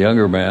man and a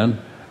younger man.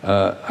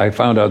 I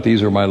found out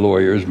these are my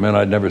lawyers, men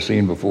I'd never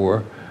seen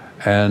before,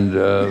 and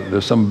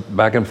there's some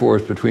back and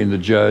forth between the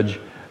judge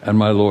and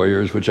my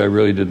lawyers, which I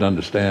really didn't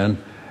understand.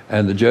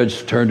 And the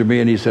judge turned to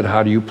me and he said,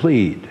 "How do you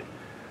plead?"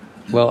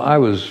 Well, I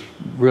was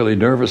really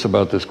nervous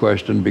about this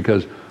question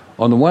because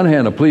on the one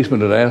hand, a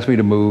policeman had asked me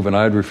to move and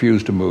I'd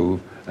refused to move,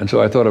 and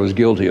so I thought I was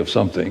guilty of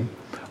something.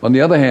 On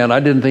the other hand,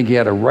 I didn't think he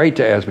had a right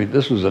to ask me.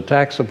 This was a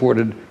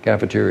tax-supported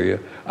cafeteria.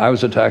 I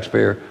was a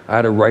taxpayer. I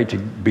had a right to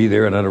be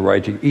there and I had a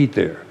right to eat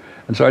there.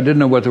 And so I didn't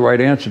know what the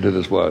right answer to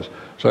this was.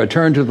 So I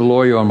turned to the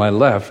lawyer on my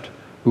left,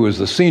 who was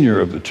the senior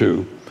of the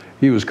two.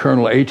 He was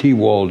Colonel A.T.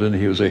 Walden.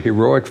 He was a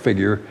heroic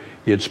figure.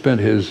 He had spent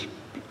his,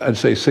 I'd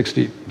say,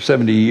 60,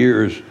 70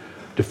 years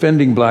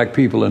defending black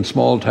people in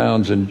small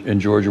towns in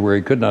Georgia where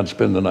he could not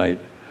spend the night.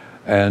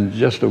 And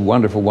just a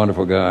wonderful,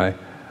 wonderful guy.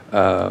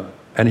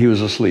 And he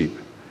was asleep.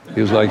 He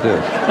was like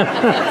this.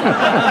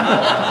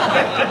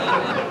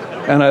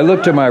 And I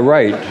looked to my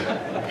right,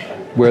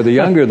 where the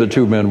younger of the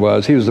two men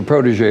was. He was the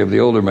protege of the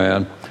older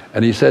man.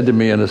 And he said to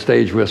me in a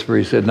stage whisper,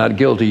 he said, "Not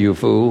guilty, you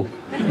fool."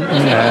 And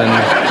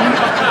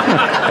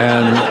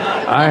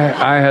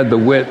I had the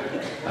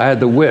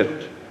wit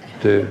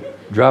to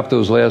drop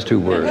those last two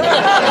words.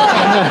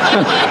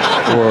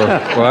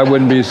 or I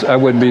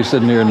wouldn't be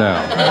sitting here now.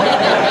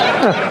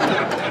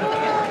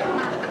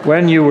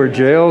 When you were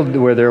jailed,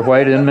 were there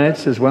white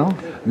inmates as well?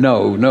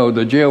 No,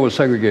 the jail was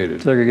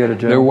segregated. Segregated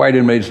jail. There were white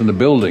inmates in the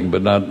building,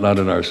 but not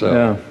in our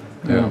cell.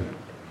 Yeah.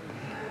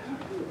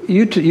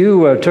 You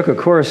took a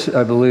course,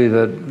 I believe,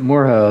 at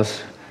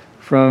Morehouse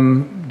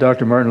from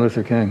Dr. Martin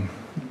Luther King.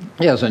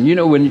 Yes, and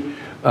when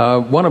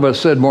one of us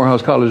said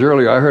Morehouse College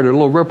earlier, I heard a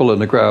little ripple in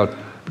the crowd,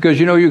 because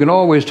you can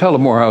always tell a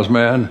Morehouse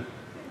man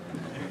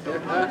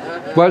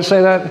What,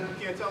 say that? You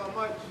can't tell them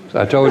much.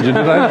 I told you,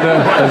 did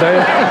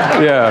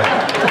I?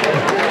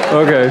 Yeah.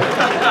 Okay.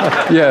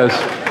 Yes.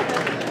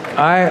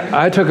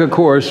 I took a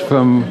course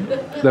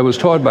that was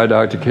taught by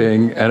Dr.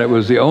 King, and it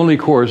was the only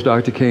course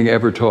Dr. King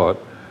ever taught.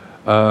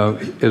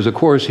 It was a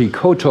course he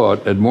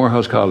co-taught at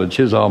Morehouse College,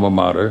 his alma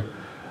mater.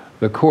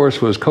 The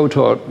course was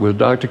co-taught with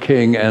Dr.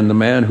 King and the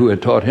man who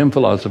had taught him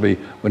philosophy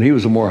when he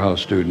was a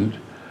Morehouse student.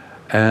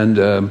 And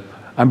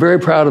I'm very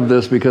proud of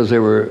this because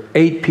there were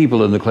 8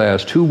 people in the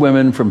class, 2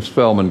 women from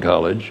Spelman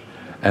College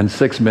and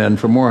 6 men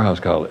from Morehouse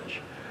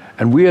College.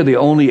 And we are the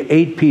only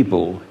 8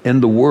 people in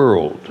the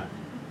world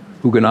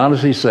who can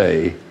honestly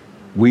say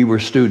we were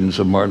students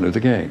of Martin Luther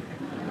King,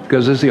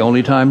 because it's the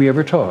only time he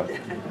ever taught.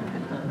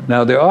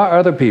 Now, there are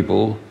other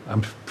people,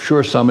 I'm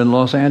sure some in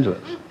Los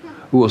Angeles,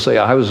 who will say,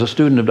 I was a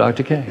student of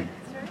Dr. King.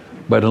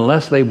 But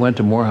unless they went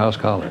to Morehouse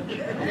College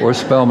or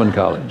Spelman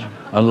College,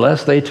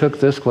 unless they took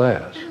this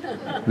class,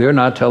 they're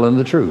not telling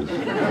the truth.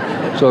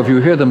 So if you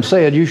hear them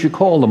say it, you should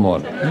call them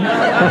on it.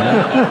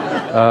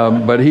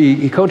 But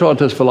he co-taught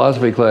this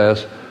philosophy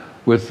class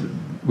with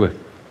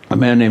a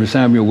man named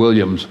Samuel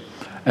Williams.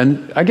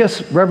 And I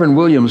guess Reverend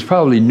Williams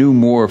probably knew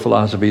more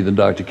philosophy than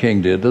Dr.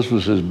 King did. This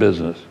was his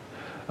business.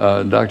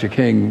 Dr.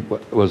 King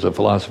was a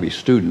philosophy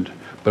student,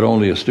 but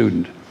only a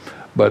student.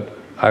 But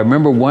I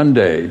remember one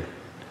day,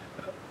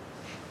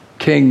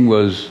 King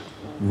was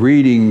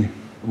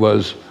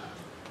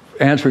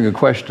answering a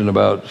question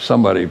about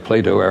somebody,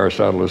 Plato,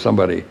 Aristotle, or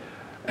somebody,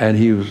 and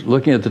he was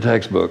looking at the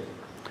textbook.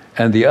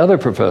 And the other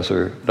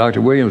professor,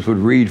 Dr. Williams, would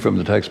read from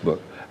the textbook,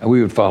 and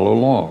we would follow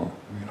along.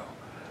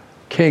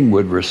 King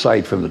would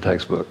recite from the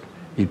textbook.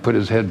 He'd put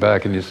his head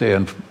back and he'd say,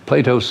 and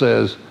Plato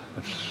says,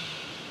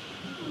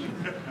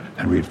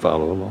 and we'd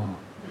follow along.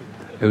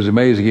 It was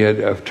amazing. He had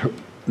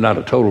not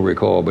a total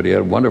recall, but he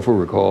had a wonderful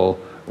recall,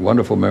 a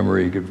wonderful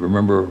memory. He could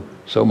remember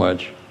so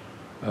much.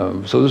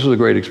 So this was a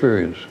great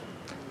experience.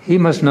 He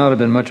must not have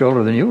been much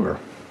older than you were.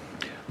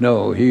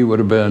 No, he would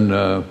have been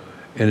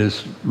in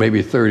his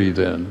maybe 30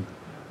 then,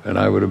 and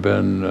I would have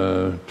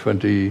been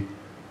 22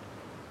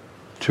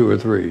 or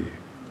 3.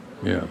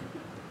 Yeah.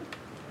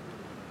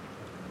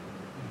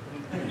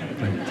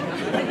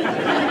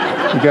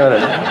 You got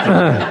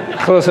it.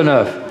 Close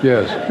enough.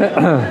 Yes.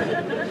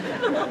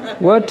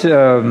 What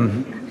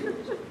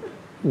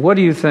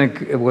do you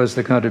think was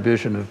the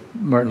contribution of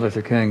Martin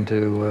Luther King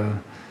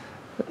to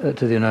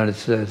the United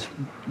States?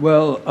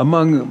 Well,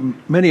 among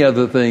many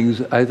other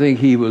things, I think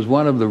he was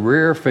one of the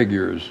rare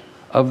figures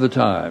of the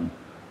time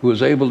who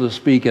was able to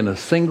speak in a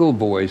single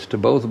voice to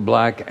both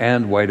black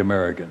and white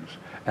Americans,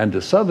 and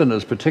to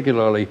Southerners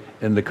particularly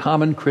in the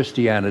common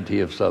Christianity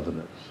of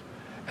Southerners,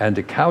 and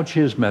to couch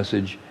his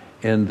message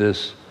in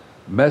this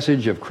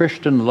message of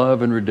Christian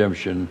love and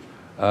redemption,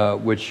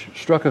 which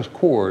struck a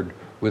chord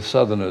with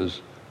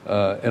Southerners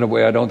in a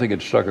way I don't think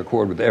it struck a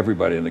chord with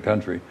everybody in the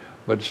country,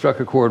 but it struck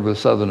a chord with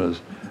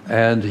Southerners.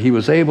 And he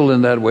was able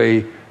in that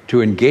way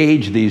to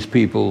engage these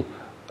people,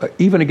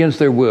 even against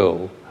their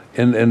will,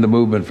 in the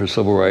movement for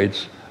civil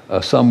rights,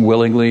 some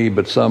willingly,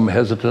 but some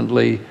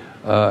hesitantly.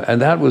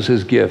 And that was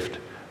his gift,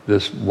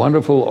 this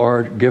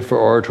wonderful gift for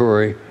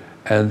oratory,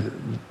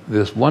 and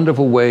this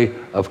wonderful way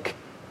of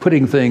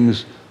putting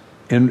things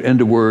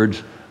into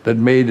words that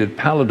made it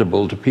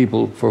palatable to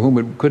people for whom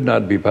it could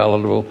not be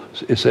palatable,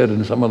 said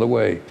in some other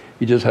way.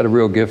 He just had a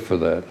real gift for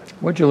that.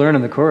 What'd you learn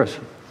in the course?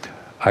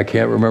 I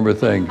can't remember a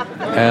thing.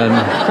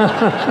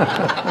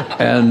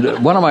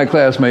 And one of my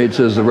classmates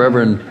is the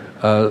Reverend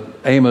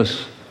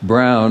Amos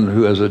Brown,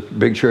 who has a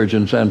big church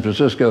in San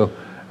Francisco,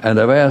 and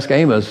I've asked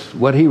Amos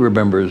what he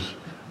remembers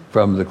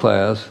from the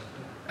class,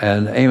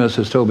 and Amos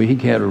has told me he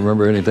can't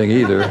remember anything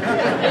either,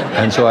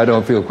 and so I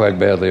don't feel quite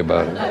badly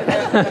about it.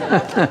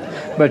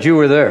 But you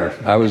were there.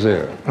 I was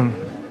there.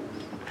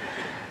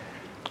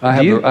 I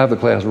have the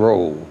class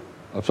roll,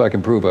 so I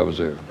can prove I was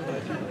there.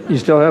 You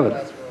still have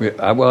it? Yeah,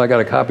 I got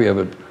a copy of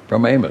it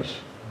from Amos.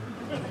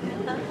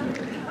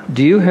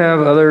 Do you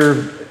have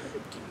other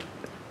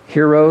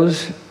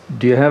heroes?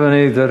 Do you have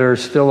any that are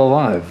still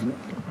alive?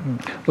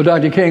 Well,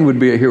 Dr. King would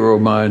be a hero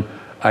of mine.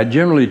 I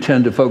generally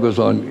tend to focus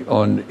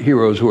on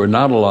heroes who are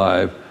not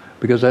alive,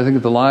 because I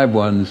think the live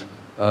ones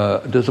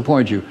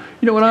disappoint you.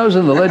 You know, when I was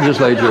in the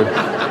legislature,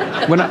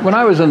 when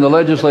I was in the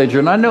legislature,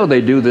 and I know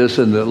they do this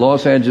in the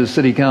Los Angeles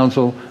City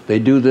Council, they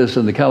do this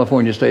in the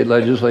California State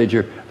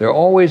Legislature, they're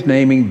always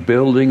naming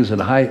buildings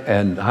and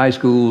high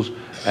schools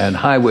and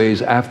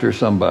highways after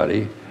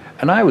somebody.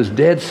 And I was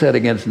dead set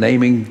against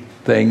naming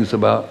things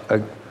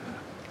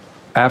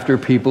after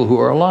people who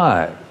are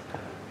alive.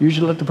 You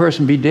should let the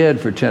person be dead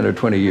for 10 or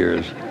 20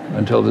 years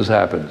until this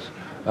happens.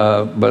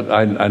 But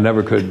I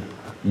never could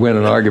win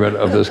an argument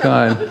of this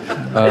kind.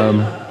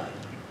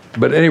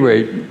 But at any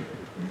rate,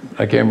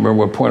 I can't remember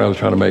what point I was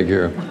trying to make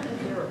here.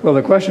 Well,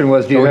 the question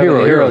was, do you have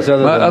any heroes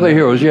other than... Other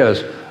heroes,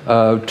 yes.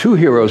 2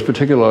 heroes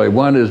particularly.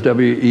 One is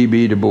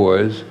W.E.B. Du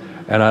Bois,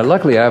 and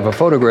luckily I have a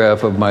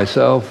photograph of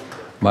myself,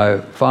 my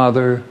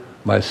father,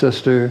 my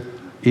sister,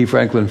 E.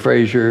 Franklin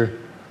Frazier,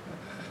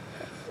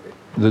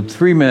 the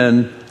 3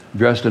 men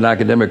dressed in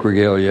academic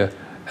regalia,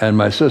 and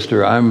my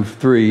sister, I'm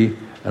 3,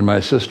 and my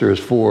sister is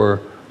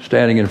 4,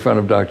 standing in front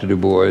of Dr. Du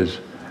Bois,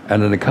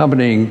 and an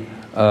accompanying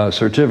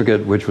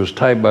certificate, which was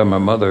typed by my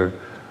mother,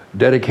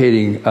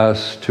 dedicating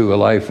us to a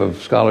life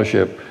of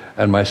scholarship,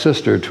 and my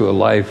sister to a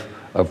life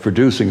of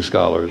producing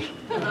scholars.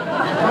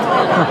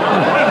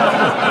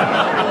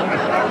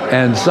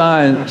 And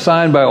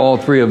signed by all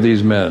 3 of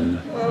these men.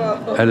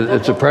 And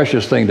it's a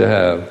precious thing to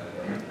have,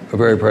 a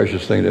very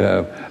precious thing to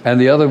have. And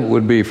the other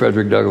would be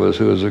Frederick Douglass,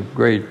 who is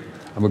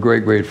I'm a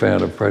great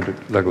fan of Frederick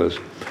Douglass.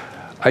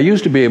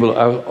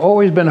 I've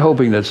always been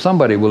hoping that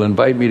somebody will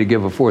invite me to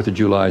give a 4th of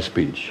July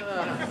speech.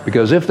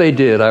 Because if they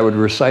did, I would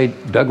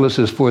recite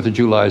Douglass's 4th of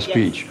July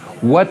speech.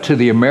 What to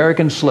the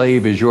American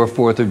slave is your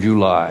 4th of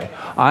July?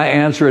 I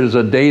answer it as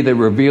a day that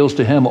reveals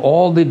to him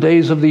all the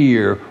days of the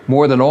year,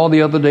 more than all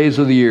the other days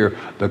of the year,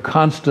 the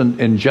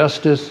constant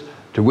injustice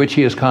to which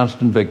he is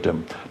constant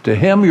victim. To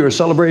him, your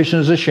celebration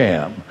is a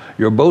sham.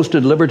 Your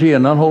boasted liberty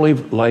an unholy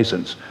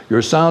license.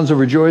 Your sounds of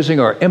rejoicing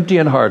are empty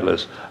and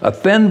heartless, a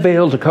thin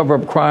veil to cover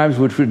up crimes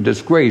which would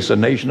disgrace a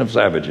nation of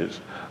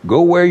savages.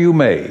 Go where you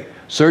may,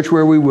 search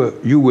where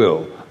you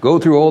will. Go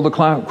through all the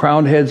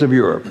crowned heads of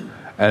Europe,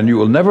 and you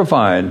will never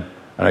find,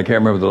 and I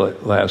can't remember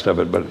the last of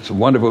it, but it's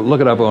wonderful.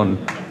 Look it up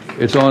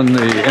it's on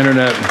the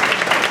internet.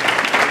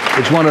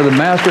 It's one of the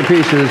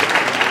masterpieces.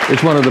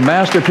 It's one of the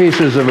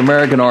masterpieces of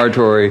American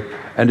oratory.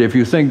 And if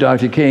you think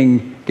Dr.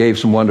 King gave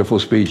some wonderful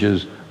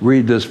speeches,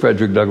 read this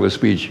Frederick Douglass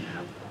speech.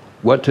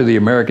 What to the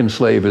American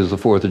slave is the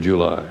 4th of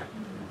July?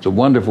 It's a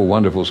wonderful,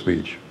 wonderful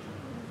speech.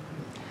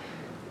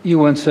 You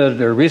once said,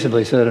 or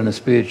recently said in a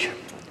speech,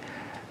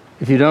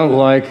 if you don't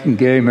like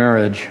gay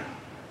marriage,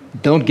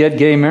 don't get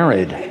gay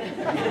married.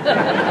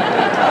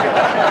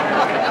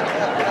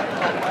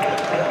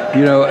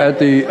 You know, at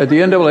the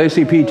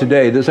NAACP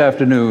today, this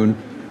afternoon,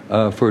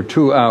 for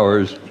 2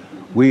 hours,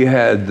 we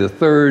had the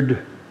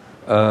 3rd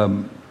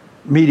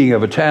meeting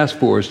of a task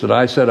force that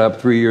I set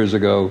up 3 years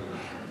ago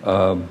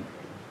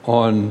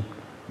on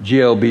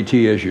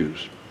GLBT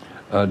issues.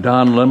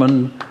 Don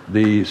Lemon,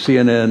 the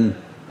CNN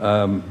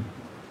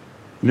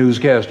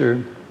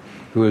newscaster,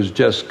 who has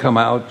just come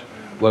out,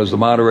 was the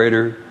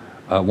moderator.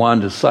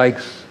 Wanda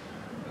Sykes,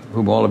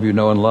 whom all of you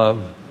know and love,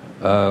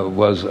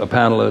 was a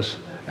panelist,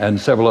 and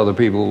several other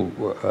people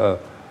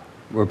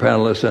were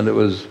panelists. And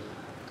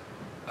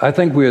I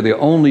think we are the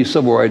only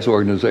civil rights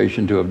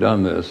organization to have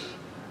done this,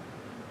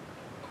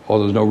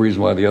 although there's no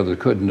reason why the others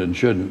couldn't and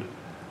shouldn't.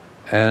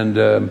 And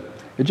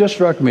it just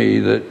struck me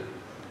that,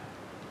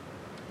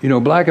 you know,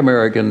 black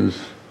Americans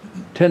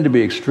tend to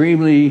be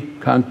extremely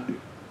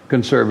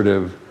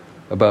conservative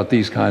about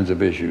these kinds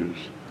of issues.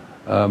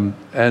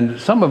 And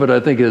some of it, I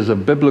think, is a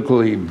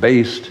biblically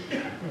based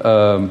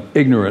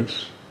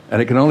ignorance,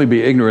 and it can only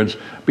be ignorance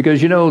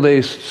because, you know,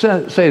 they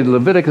say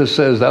Leviticus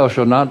says, thou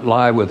shalt not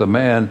lie with a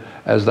man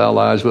as thou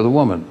lies with a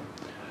woman.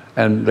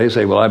 And they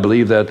say, well, I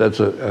believe that's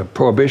a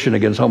prohibition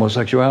against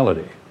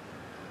homosexuality.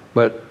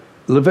 But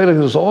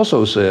Leviticus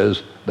also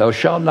says, thou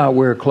shalt not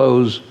wear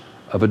clothes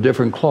of a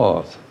different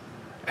cloth.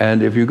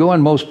 And if you go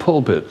in most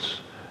pulpits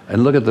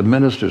and look at the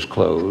minister's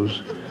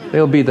clothes,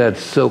 there'll be that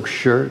silk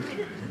shirt,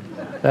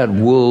 that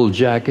wool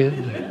jacket,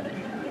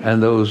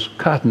 and those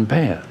cotton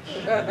pants.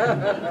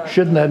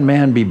 Shouldn't that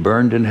man be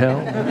burned in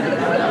hell?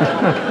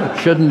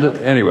 Shouldn't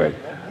it? Anyway,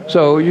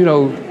 so, you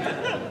know,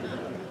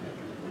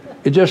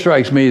 it just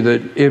strikes me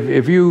that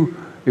if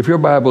your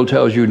Bible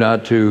tells you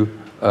not to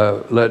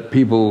let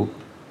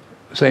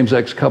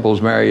same-sex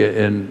couples marry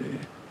in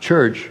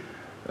church,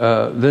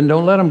 then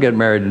don't let them get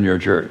married in your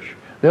church.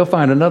 They'll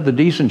find another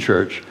decent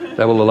church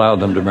that will allow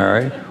them to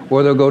marry,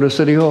 or they'll go to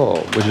City Hall,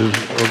 which is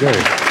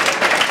okay.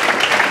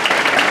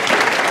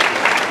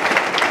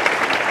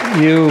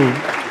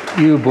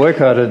 You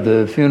boycotted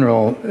the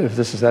funeral, if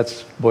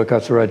that's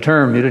boycott's the right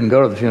term. You didn't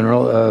go to the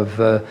funeral of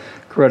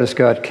Coretta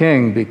Scott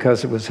King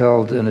because it was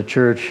held in a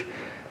church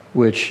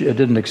which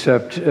didn't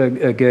accept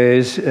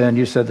gays, and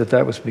you said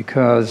that was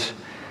because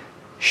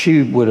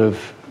she would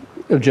have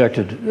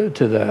objected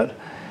to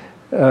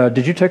that.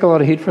 Did you take a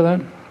lot of heat for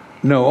that?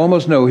 No,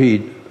 almost no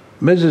heat.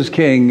 Mrs.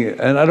 King,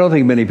 and I don't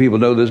think many people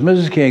know this,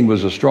 Mrs. King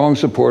was a strong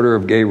supporter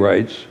of gay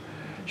rights.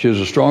 She was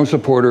a strong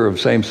supporter of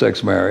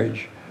same-sex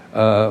marriage.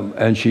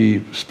 And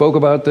she spoke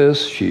about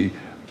this. She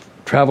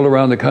traveled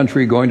around the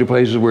country, going to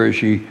places where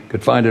she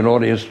could find an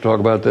audience to talk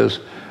about this.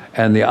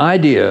 And the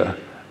idea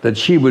that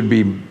she would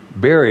be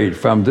buried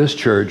from this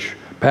church,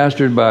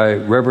 pastored by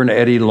Reverend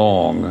Eddie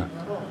Long,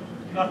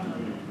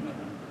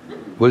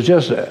 was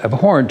just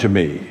abhorrent to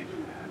me.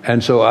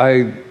 And so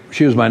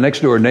she was my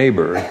next door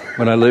neighbor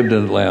when I lived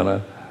in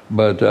Atlanta,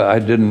 but I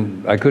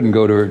couldn't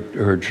go to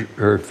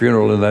her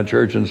funeral in that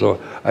church, and so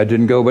I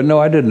didn't go. But no,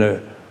 I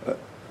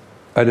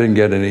didn't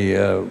get any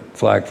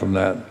flack from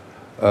that.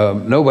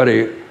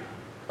 Nobody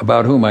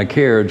about whom I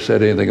cared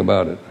said anything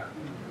about it.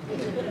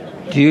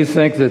 Do you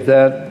think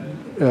that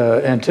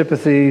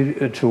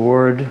antipathy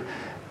toward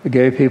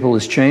gay people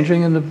is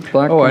changing in the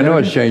black community? I know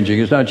it's changing.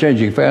 It's not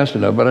changing fast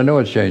enough, but I know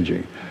it's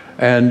changing.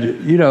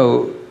 And, you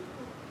know,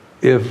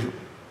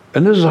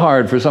 and this is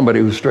hard for somebody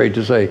who's straight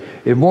to say,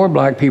 if more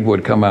black people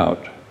would come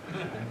out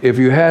if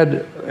you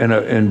had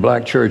in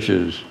black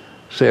churches,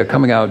 say, a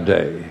coming out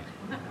day,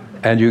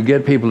 and you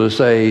get people to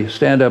say,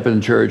 stand up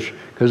in church,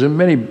 because in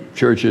many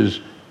churches,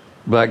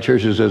 black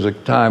churches, there's a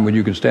time when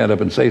you can stand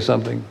up and say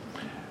something,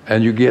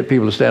 and you get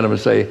people to stand up and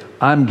say,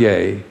 I'm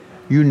gay,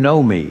 you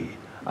know me.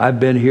 I've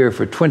been here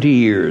for 20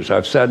 years.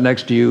 I've sat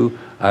next to you.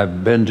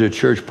 I've been to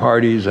church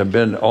parties. I've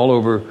been all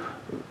over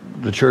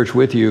the church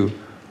with you.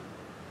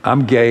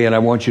 I'm gay, and I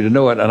want you to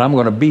know it, and I'm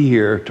going to be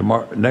here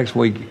next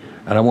week,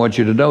 and I want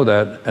you to know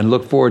that and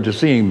look forward to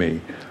seeing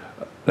me.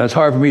 That's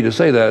hard for me to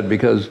say that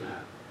because,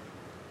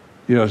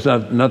 it's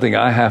nothing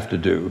I have to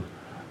do.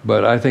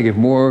 But I think if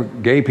more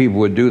gay people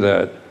would do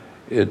that,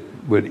 it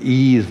would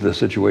ease the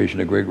situation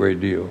a great, great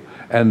deal.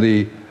 And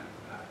the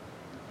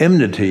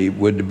enmity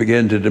would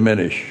begin to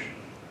diminish.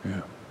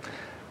 Yeah.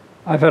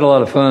 I've had a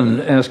lot of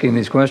fun asking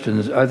these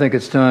questions. I think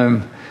it's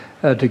time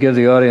to give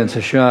the audience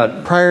a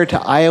shot. Prior to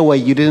Iowa,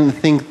 you didn't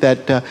think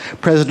that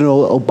President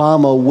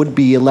Obama would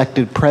be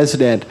elected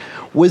president.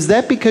 Was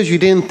that because you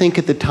didn't think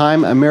at the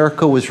time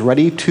America was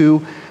ready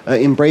to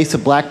embrace a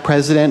black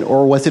president,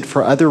 or was it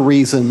for other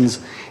reasons?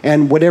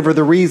 And whatever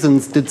the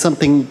reasons, did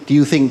something, do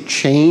you think,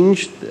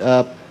 change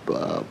that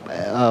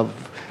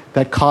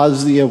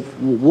caused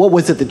what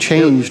was it that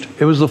changed?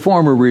 It was the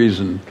former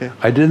reason. Okay.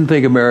 I didn't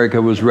think America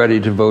was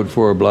ready to vote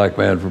for a black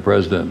man for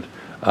president.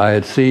 I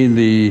had seen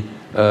the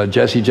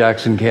Jesse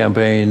Jackson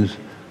campaigns,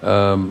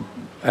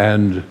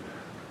 and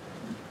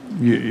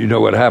you know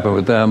what happened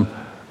with them.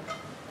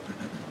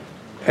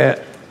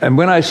 And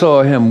when I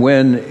saw him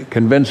win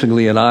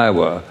convincingly in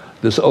Iowa,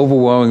 this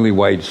overwhelmingly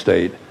white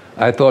state,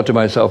 I thought to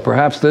myself,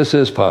 perhaps this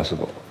is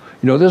possible.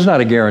 This is not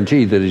a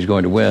guarantee that he's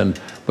going to win,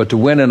 but to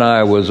win in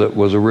Iowa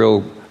was a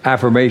real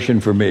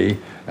affirmation for me,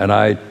 and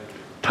I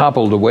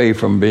toppled away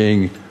from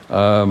being,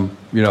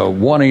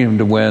 wanting him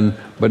to win,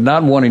 but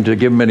not wanting to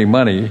give him any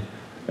money,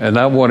 and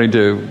not wanting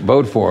to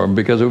vote for him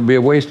because it would be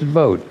a wasted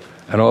vote.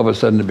 And all of a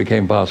sudden it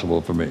became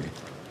possible for me.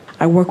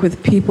 I work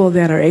with people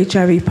that are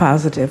HIV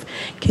positive.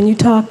 Can you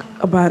talk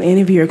about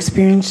any of your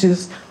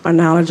experiences or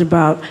knowledge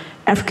about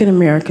African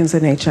Americans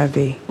and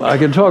HIV? I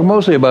can talk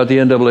mostly about the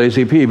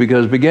NAACP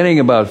because beginning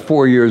about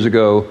 4 years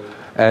ago,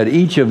 at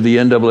each of the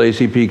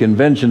NAACP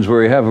conventions,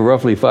 where we have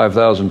roughly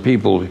 5,000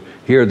 people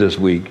here this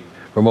week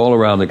from all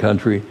around the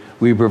country,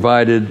 we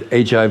provided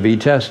HIV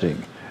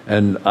testing.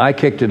 And I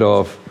kicked it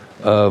off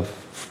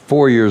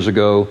 4 years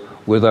ago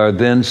with our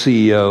then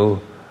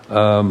CEO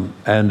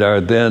and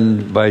our then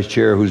vice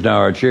chair, who's now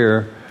our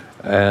chair.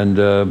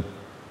 And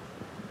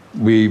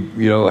we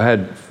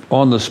had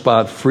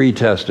on-the-spot free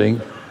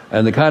testing,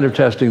 and the kind of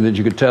testing that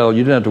you could tell,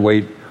 you didn't have to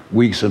wait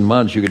weeks and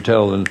months, you could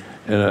tell in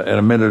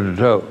a minute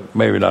or two,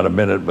 maybe not a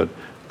minute, but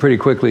pretty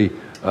quickly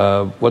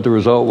what the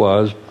result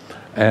was.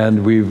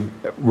 And we've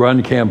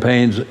run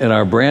campaigns in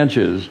our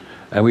branches,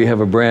 and we have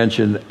a branch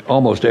in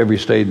almost every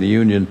state in the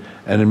union,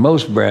 and in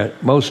most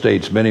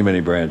states, many,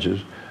 many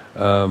branches,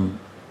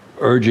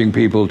 urging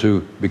people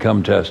to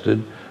become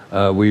tested.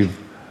 We've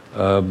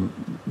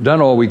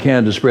done all we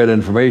can to spread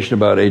information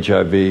about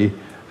HIV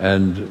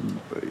and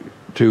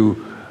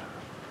to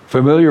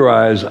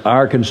familiarize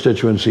our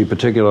constituency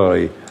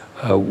particularly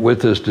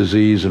with this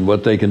disease and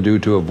what they can do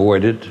to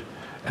avoid it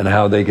and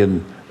how they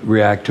can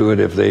react to it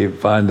if they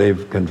find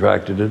they've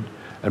contracted it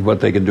and what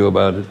they can do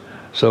about it.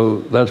 So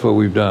that's what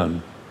we've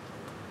done.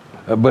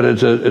 But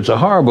it's a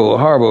horrible,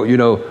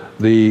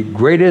 the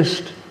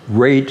greatest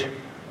rate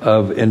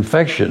of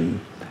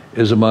infection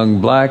is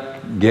among black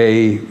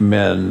gay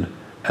men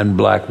and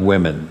black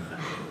women.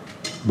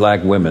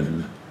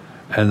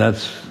 And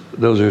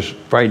those are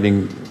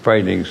frightening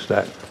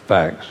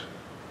facts.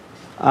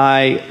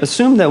 I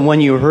assume that when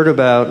you heard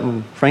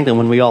about, frankly,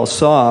 when we all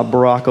saw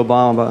Barack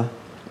Obama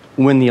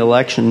win the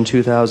election in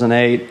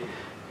 2008,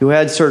 you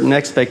had certain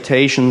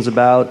expectations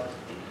about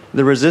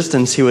the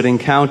resistance he would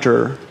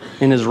encounter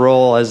in his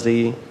role as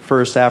the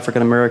first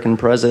African-American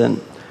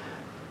president.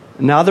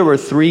 Now that we're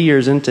 3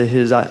 years into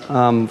his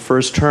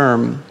first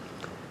term,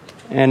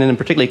 and in a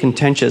particularly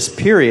contentious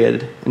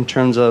period in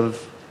terms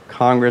of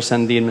Congress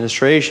and the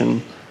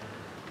administration,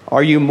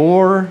 are you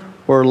more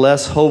or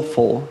less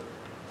hopeful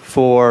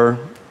for,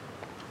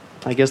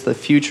 I guess, the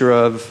future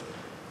of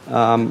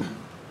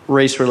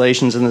race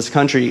relations in this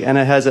country? And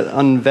has it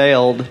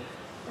unveiled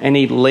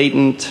any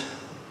latent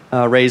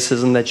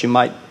racism that you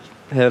might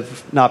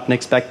have not been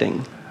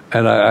expecting?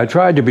 And I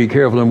tried to be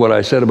careful in what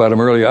I said about him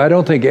earlier. I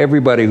don't think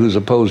everybody who's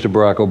opposed to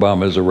Barack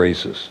Obama is a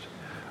racist.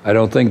 I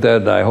don't think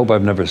that, and I hope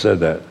I've never said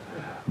that.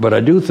 But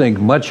I do think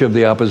much of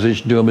the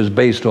opposition to him is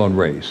based on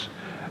race.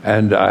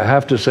 And I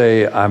have to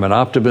say, I'm an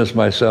optimist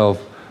myself,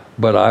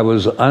 but I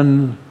was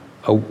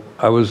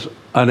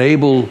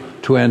unable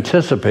to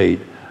anticipate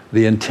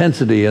the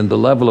intensity and the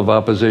level of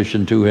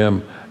opposition to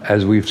him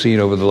as we've seen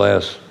over the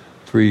last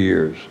 3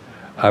 years.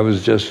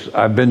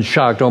 I've been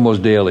shocked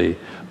almost daily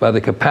by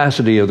the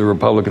capacity of the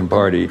Republican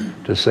Party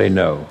to say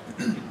no.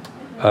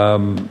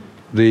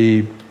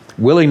 The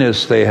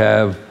willingness they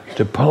have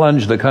to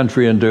plunge the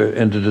country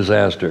into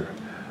disaster.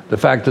 The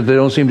fact that they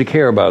don't seem to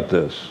care about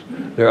this.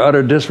 Their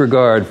utter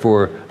disregard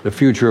for the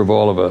future of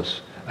all of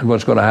us. and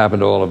what's going to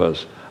happen to all of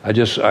us.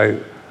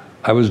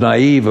 I was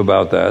naive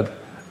about that,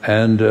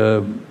 and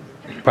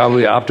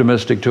probably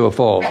optimistic to a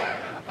fault.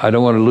 I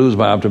don't want to lose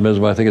my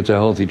optimism. I think it's a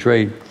healthy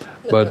trait,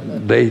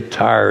 but they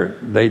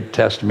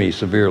test me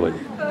severely.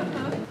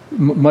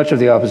 Much of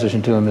the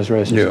opposition to him is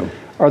racist. Yeah.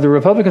 Are the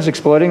Republicans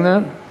exploiting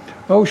that?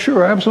 Oh,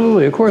 sure,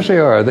 absolutely. Of course they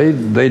are.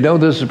 They know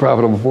this is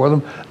profitable for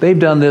them. They've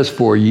done this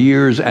for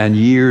years and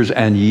years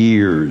and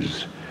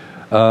years.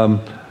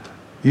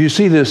 You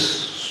see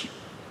this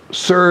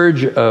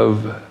surge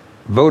of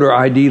voter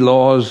ID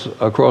laws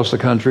across the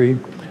country.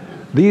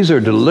 These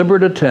are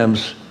deliberate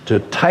attempts to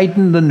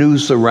tighten the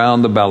noose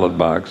around the ballot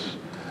box.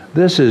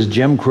 This is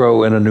Jim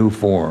Crow in a new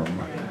form.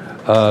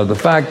 The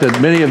fact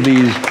that many of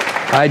these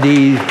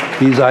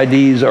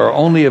IDs are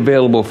only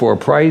available for a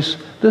price,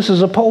 this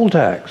is a poll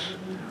tax.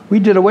 We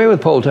did away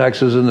with poll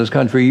taxes in this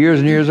country years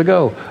and years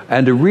ago,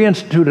 and to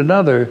reinstitute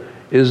another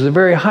is the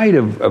very height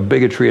of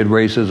bigotry and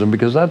racism,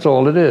 because that's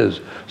all it is.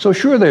 So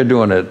sure, they're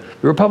doing it.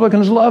 The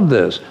Republicans love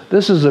this.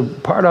 This is a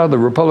part of the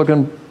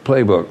Republican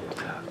playbook.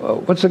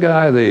 What's the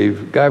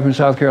guy from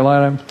South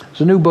Carolina?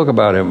 There's a new book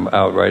about him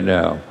out right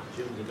now.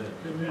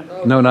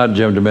 No, not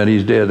Jim DeMint.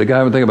 He's dead. The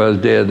guy I'm thinking about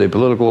is dead. The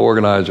political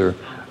organizer,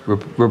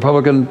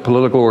 Republican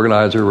political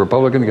organizer,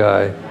 Republican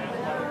guy.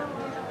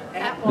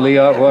 Lee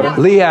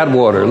Atwater? Lee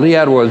Atwater. Lee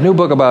Atwater's new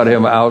book about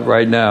him out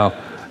right now.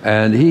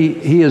 And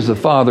he is the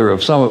father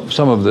of some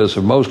of this,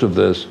 or most of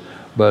this.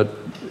 But,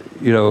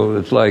 you know,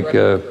 it's like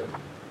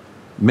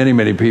many,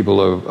 many people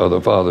are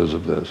the fathers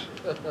of this.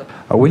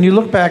 When you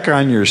look back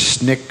on your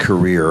SNCC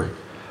career,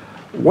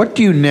 what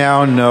do you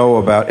now know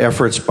about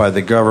efforts by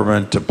the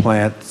government to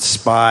plant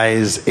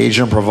spies,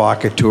 agent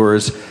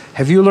provocateurs?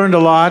 Have you learned a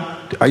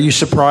lot? Are you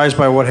surprised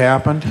by what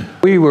happened?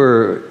 We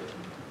were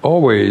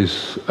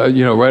always,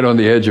 right on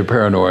the edge of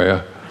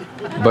paranoia.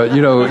 But,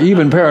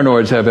 even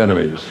paranoids have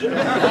enemies.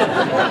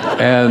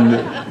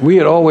 And we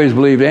had always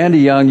believed, Andy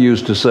Young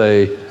used to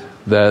say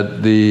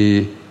that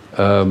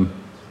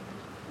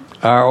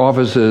our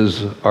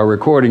offices are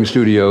recording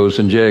studios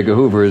and J. Edgar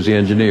Hoover is the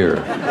engineer.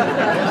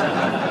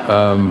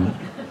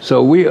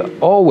 So we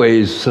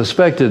always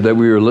suspected that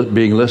we were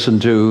being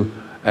listened to,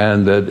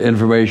 and that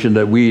information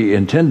that we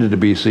intended to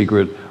be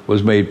secret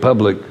was made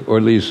public, or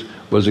at least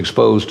was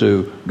exposed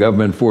to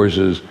government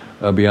forces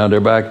beyond our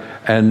back.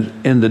 And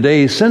in the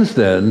days since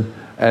then,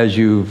 as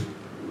we've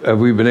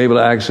been able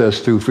to access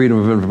through Freedom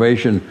of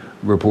Information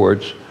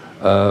reports,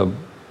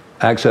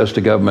 access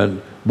to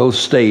government, both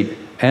state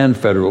and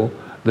federal,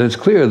 then it's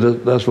clear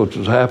that that's what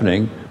was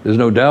happening. There's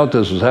no doubt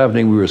this was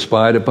happening. We were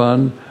spied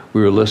upon.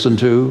 We were listened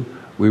to.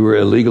 We were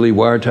illegally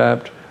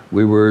wiretapped.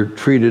 We were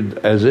treated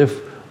as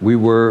if we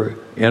were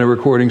in a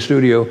recording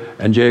studio,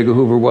 and J. Edgar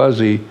Hoover was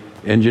the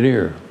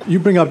engineer. You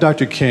bring up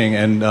Dr. King,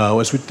 and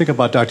as we think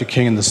about Dr.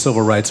 King and the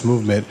civil rights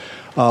movement,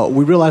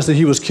 we realize that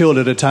he was killed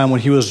at a time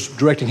when he was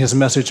directing his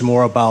message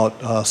more about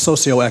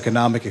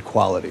socioeconomic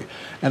equality.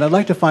 And I'd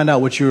like to find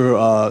out what your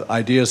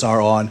ideas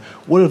are on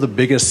what are the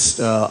biggest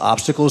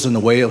obstacles in the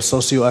way of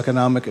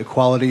socioeconomic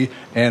equality,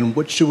 and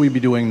what should we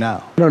be doing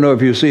now? I don't know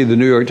if you see the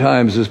New York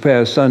Times this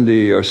past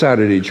Sunday or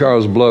Saturday,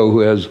 Charles Blow, who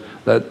has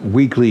that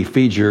weekly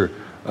feature,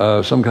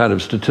 some kind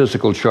of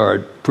statistical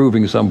chart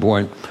proving some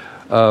point,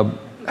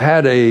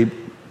 had a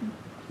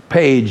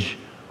page,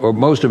 or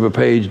most of a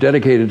page,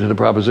 dedicated to the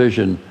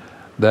proposition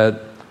that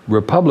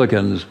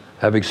Republicans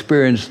have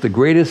experienced the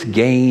greatest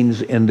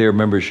gains in their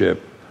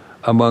membership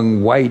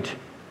among white,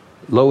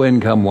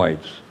 low-income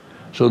whites.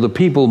 So the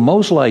people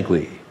most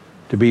likely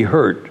to be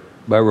hurt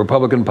by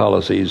Republican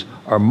policies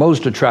are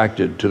most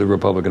attracted to the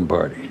Republican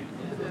Party.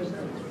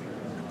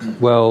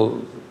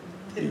 Well,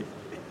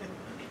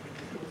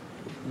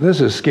 this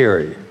is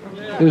scary.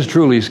 This is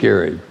truly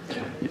scary.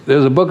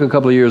 There's a book a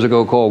couple of years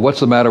ago called What's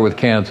the Matter with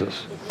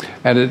Kansas?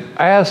 And it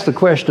asked the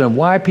question of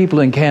why people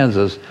in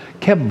Kansas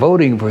kept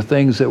voting for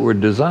things that were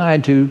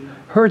designed to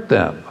hurt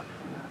them.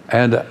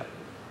 And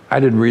I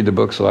didn't read the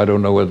book, so I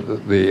don't know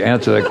what the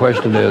answer to that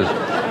question is.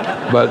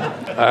 But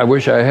I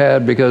wish I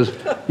had, because,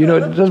 it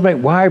doesn't make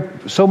why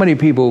so many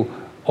people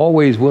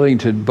always willing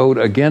to vote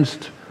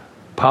against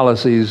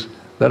policies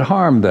that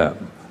harm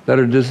them, that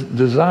are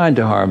designed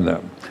to harm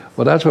them.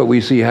 Well, that's what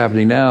we see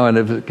happening now, and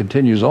if it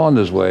continues on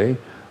this way,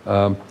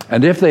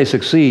 and if they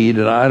succeed,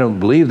 and I don't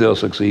believe they'll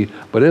succeed,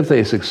 but if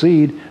they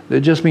succeed,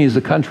 it just means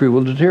the country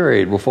will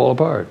deteriorate, will fall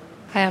apart.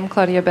 Hi, I'm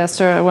Claudia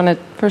Bester. I want to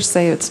first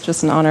say it's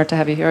just an honor to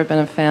have you here. I've been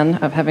a fan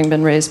of having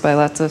been raised by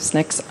lots of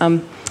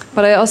SNCCs.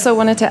 But I also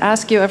wanted to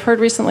ask you, I've heard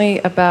recently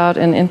about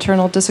an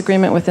internal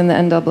disagreement within the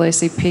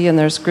NAACP, and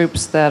there's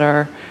groups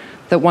that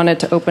wanted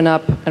to open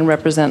up and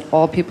represent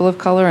all people of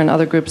color, and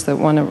other groups that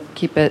want to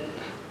keep it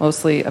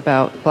mostly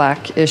about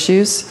black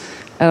issues.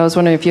 And I was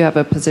wondering if you have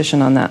a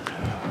position on that.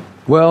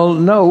 Well,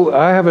 no,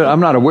 I haven't.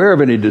 I'm not aware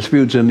of any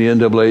disputes in the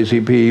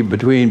NAACP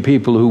between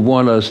people who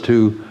want us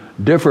to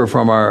differ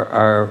from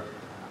our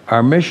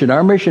mission.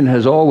 Our mission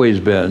has always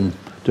been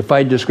to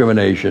fight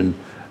discrimination.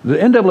 The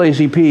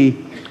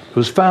NAACP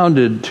was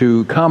founded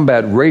to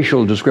combat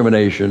racial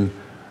discrimination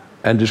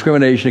and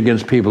discrimination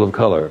against people of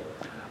color.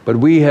 But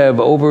we have,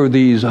 over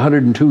these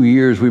 102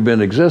 years we've been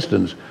in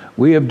existence,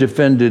 we have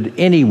defended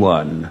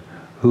anyone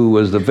who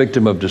was the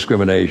victim of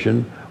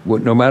discrimination,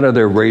 no matter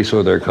their race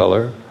or their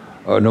color,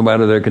 or no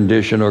matter their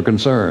condition or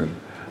concern.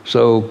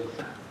 So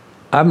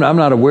I'm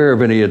not aware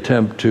of any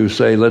attempt to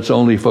say, let's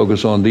only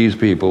focus on these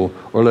people,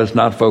 or let's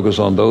not focus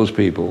on those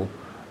people.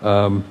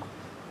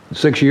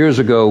 6 years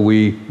ago,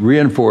 we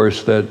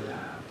reinforced that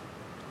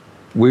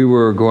we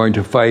were going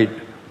to fight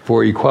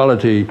for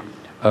equality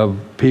of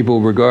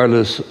people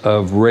regardless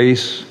of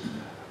race,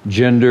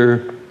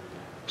 gender,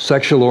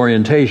 sexual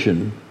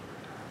orientation,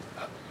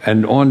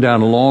 and on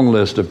down a long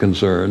list of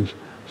concerns.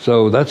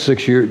 So that's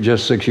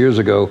just 6 years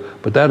ago,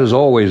 but that has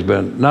always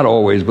been, not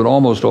always, but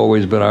almost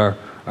always been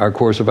our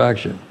course of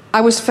action.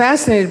 I was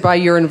fascinated by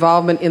your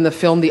involvement in the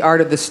film The Art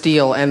of the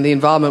Steal and the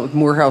involvement with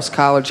Morehouse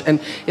College.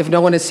 And if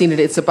no one has seen it,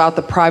 it's about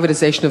the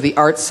privatization of the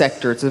arts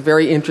sector. It's a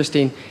very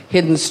interesting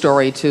hidden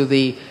story to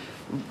the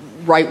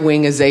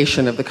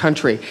right-wingization of the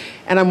country.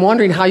 And I'm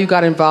wondering how you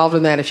got involved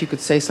in that, if you could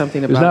say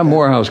something about that. It's not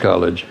Morehouse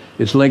College.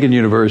 It's Lincoln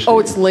University. Oh,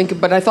 it's Lincoln,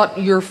 but I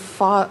thought your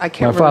father, I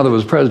can't remember. My father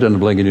was president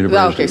of Lincoln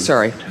University. Oh, okay,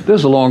 sorry. This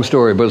is a long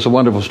story, but it's a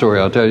wonderful story,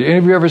 I'll tell you. Any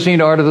of you ever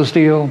seen Art of the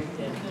Steal?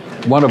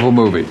 Wonderful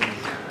movie.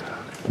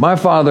 My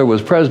father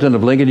was president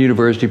of Lincoln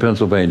University,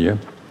 Pennsylvania,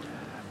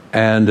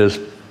 and as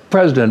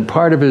president,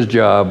 part of his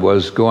job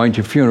was going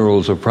to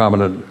funerals of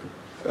prominent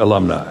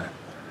alumni.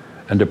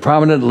 And a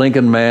prominent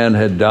Lincoln man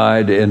had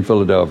died in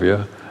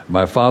Philadelphia.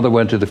 My father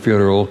went to the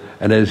funeral,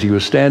 and as he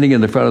was standing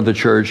in the front of the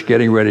church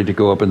getting ready to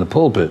go up in the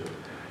pulpit,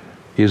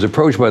 he was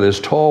approached by this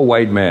tall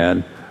white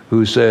man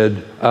who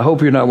said, "I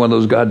hope you're not one of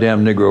those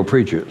goddamn Negro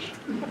preachers."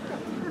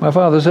 My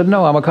father said,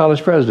 "No, I'm a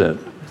college president."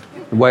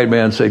 The white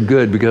man said,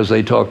 "Good, because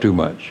they talk too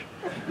much."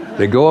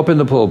 They go up in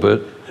the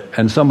pulpit,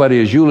 and somebody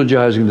is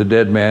eulogizing the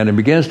dead man and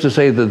begins to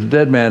say that the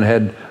dead man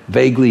had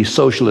vaguely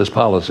socialist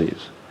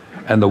policies.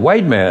 And the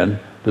white man,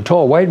 the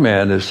tall white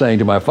man, is saying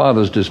to my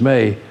father's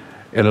dismay,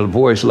 in a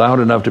voice loud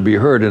enough to be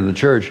heard in the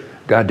church,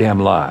 "Goddamn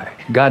lie,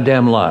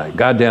 goddamn lie,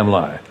 goddamn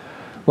lie."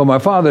 Well, my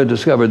father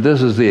discovered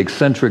this is the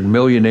eccentric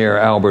millionaire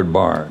Albert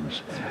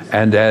Barnes.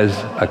 And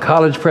as a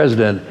college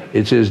president,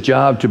 it's his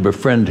job to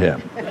befriend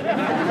him.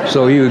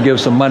 So he would give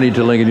some money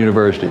to Lincoln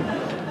University.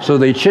 So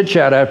they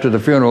chit-chat after the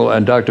funeral,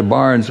 and Dr.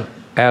 Barnes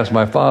asked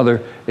my father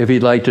if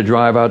he'd like to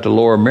drive out to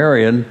Lower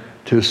Merion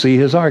to see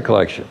his art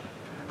collection.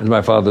 And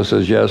my father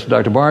says, yes.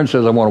 Dr. Barnes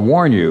says, "I want to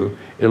warn you,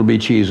 it'll be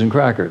cheese and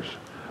crackers."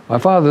 My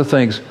father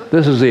thinks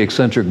this is the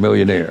eccentric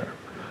millionaire.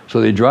 So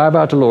they drive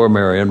out to Lower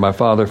Merion, my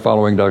father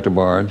following Dr.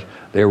 Barnes.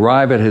 They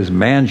arrive at his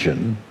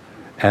mansion,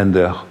 and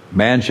the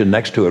mansion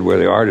next to it where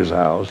the art is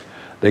housed.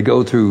 They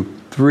go through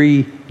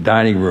 3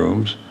 dining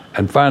rooms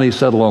and finally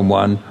settle on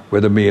one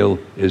where the meal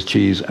is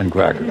cheese and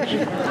crackers.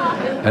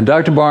 And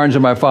Dr. Barnes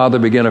and my father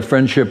began a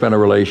friendship and a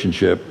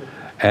relationship,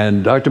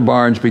 and Dr.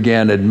 Barnes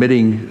began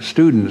admitting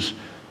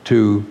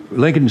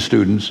Lincoln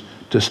students,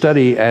 to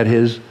study at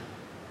his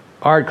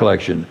art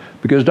collection,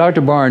 because Dr.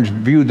 Barnes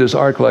viewed this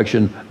art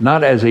collection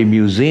not as a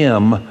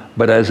museum,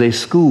 but as a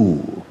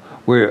school,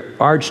 where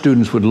art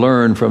students would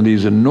learn from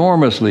these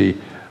enormously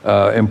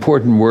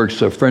important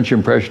works of French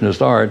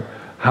Impressionist art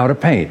how to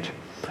paint.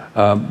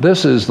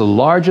 This is the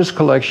largest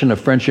collection of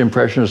French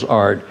Impressionist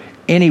art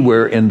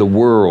anywhere in the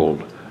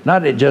world,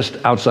 not just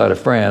outside of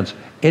France,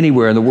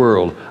 anywhere in the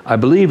world. I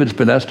believe it's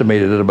been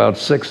estimated at about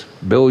 $6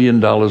 billion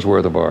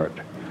worth of art.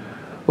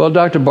 Well,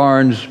 Dr.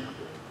 Barnes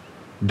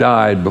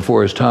died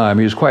before his time.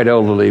 He was quite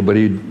elderly, but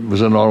he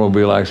was in an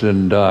automobile accident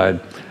and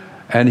died.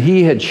 And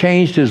he had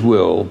changed his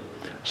will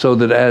so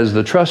that as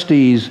the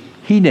trustees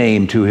he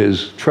named to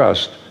his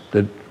trust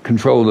that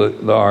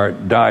controlled the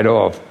art died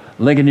off,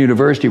 Lincoln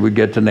University would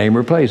get to name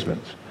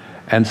replacements.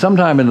 And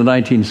sometime in the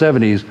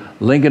 1970s,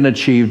 Lincoln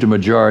achieved a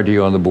majority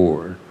on the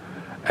board.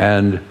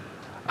 And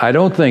I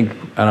don't think,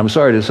 and I'm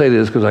sorry to say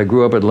this because I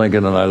grew up at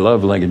Lincoln and I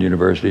love Lincoln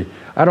University,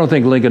 I don't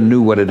think Lincoln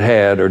knew what it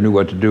had or knew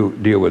what to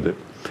deal with it.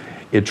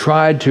 It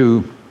tried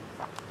to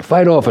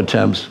fight off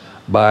attempts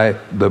by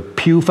the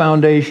Pew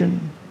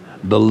Foundation,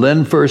 the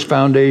Len First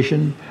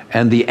Foundation,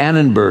 and the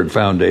Annenberg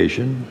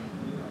Foundation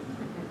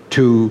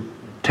to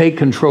take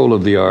control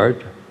of the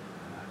art.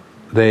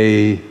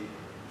 They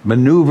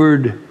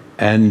maneuvered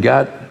and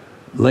got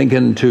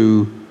Lincoln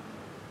to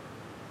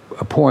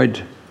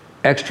appoint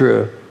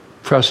extra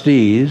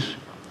trustees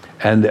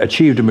and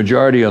achieved a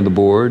majority on the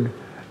board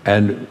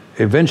and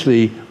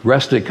eventually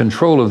wrested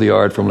control of the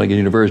art from Lincoln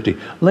University.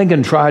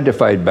 Lincoln tried to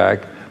fight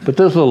back, but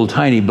this little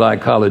tiny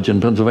black college in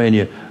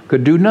Pennsylvania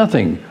could do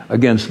nothing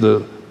against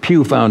the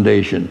Pew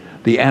Foundation,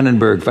 the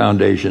Annenberg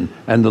Foundation,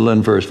 and the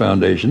Len First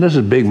Foundation. This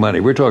is big money.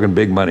 We're talking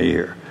big money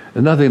here.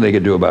 There's nothing they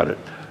could do about it.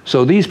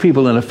 So these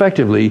people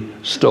ineffectively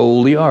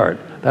stole the art.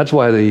 That's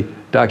why the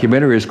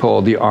documentary is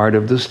called The Art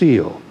of the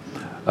Steal.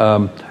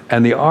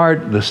 And the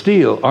Art of the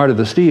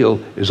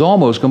Steal is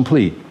almost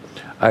complete.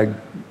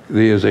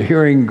 There's a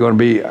hearing going to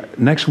be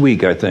next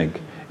week, I think,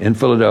 in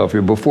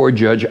Philadelphia before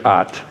Judge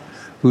Ott,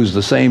 who's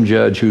the same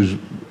judge who's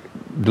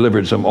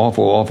delivered some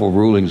awful, awful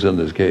rulings in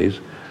this case,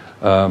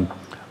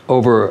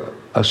 over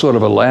a sort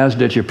of a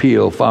last-ditch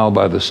appeal filed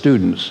by the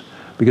students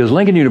because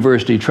Lincoln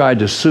University tried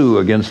to sue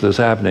against this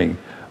happening,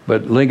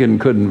 but Lincoln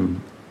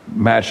couldn't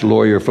match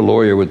lawyer for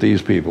lawyer with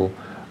these people,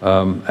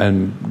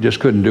 and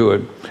just couldn't do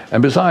it.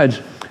 And besides,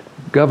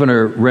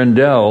 Governor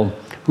Rendell,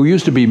 who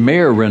used to be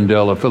Mayor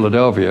Rendell of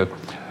Philadelphia,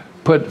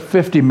 put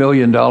 $50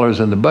 million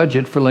in the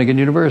budget for Lincoln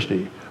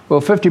University.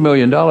 Well, $50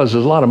 million is a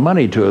lot of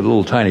money to a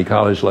little tiny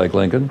college like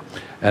Lincoln,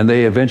 and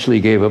they eventually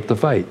gave up the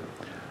fight.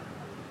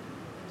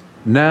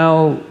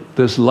 Now,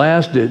 this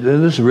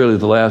is really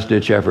the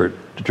last-ditch effort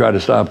to try to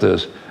stop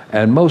this,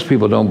 and most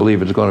people don't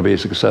believe it's going to be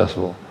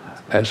successful.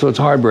 And so it's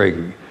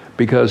heartbreaking,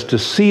 because to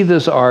see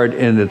this art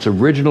in its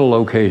original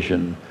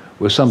location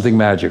was something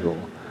magical.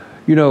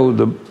 You know,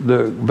 the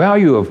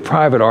value of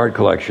private art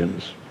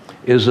collections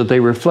is that they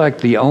reflect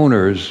the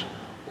owner's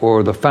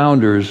or the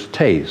founder's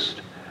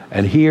taste.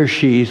 And he or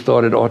she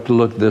thought it ought to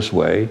look this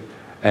way.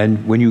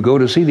 And when you go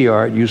to see the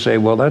art, you say,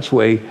 well, that's the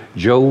way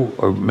Joe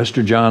or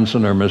Mr.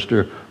 Johnson or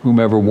Mr.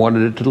 whomever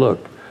wanted it to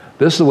look.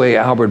 This is the way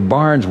Albert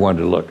Barnes wanted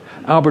it to look.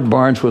 Albert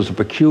Barnes was a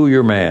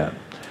peculiar man.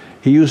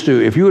 He used to,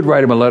 if you would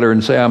write him a letter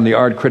and say, I'm the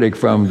art critic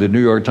from the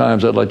New York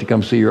Times, I'd like to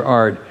come see your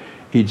art,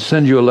 he'd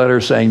send you a letter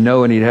saying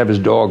no, and he'd have his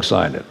dog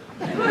sign it.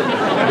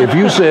 If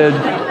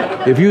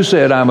you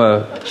said, I'm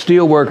a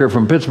steel worker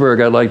from Pittsburgh,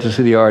 I'd like to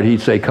see the art,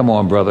 he'd say, come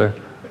on, brother,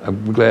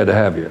 I'm glad to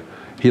have you.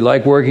 He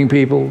liked working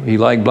people, he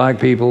liked black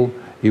people,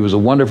 he was a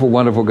wonderful,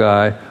 wonderful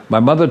guy. My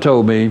mother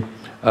told me,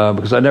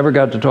 because I never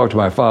got to talk to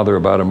my father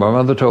about him, my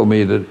mother told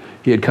me that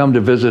he had come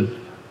to visit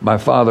my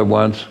father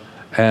once,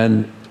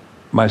 and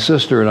my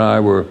sister and I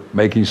were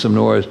making some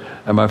noise,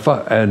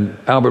 and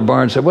Albert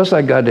Barnes said, what's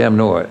that goddamn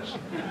noise?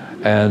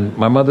 And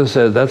my mother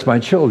said, that's my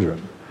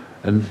children.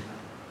 And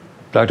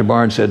Dr.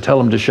 Barnes said, tell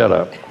them to shut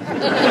up.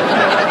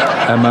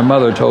 And my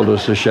mother told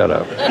us to shut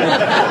up.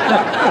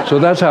 So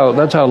that's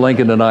how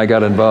Lincoln and I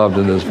got involved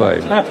in this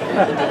fight.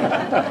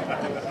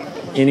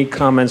 Any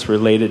comments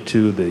related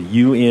to the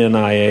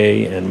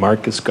UNIA and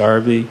Marcus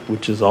Garvey,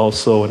 which is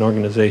also an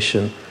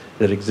organization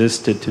that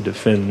existed to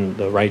defend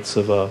the rights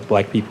of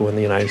black people in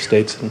the United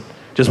States? And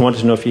just wanted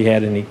to know if you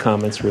had any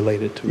comments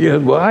related to it. Yeah,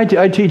 well,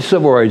 I teach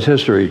civil rights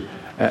history,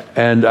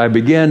 and I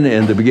begin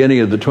in the beginning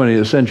of the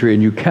 20th century,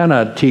 and you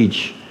cannot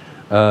teach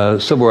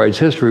civil rights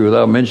history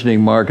without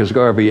mentioning Marcus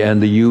Garvey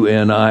and the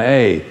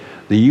UNIA.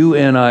 The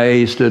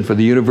UNIA stood for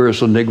the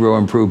Universal Negro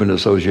Improvement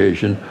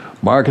Association.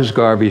 Marcus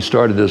Garvey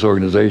started this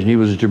organization. He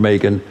was a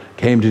Jamaican,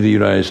 came to the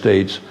United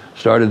States,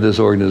 started this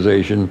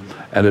organization,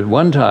 and at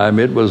one time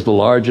it was the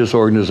largest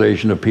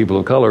organization of people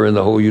of color in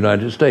the whole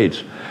United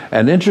States.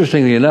 And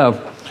interestingly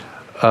enough,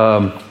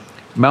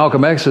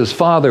 Malcolm X's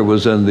father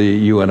was in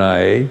the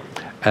UNIA,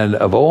 and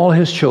of all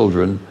his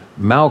children,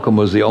 Malcolm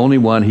was the only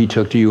one he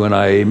took to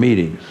UNIA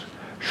meetings.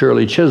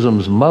 Shirley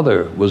Chisholm's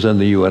mother was in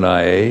the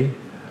UNIA,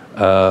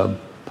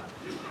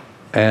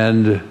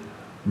 and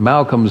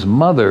Malcolm's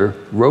mother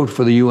wrote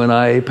for the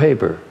UNIA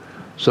paper.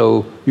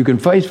 So you can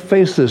face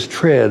this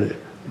thread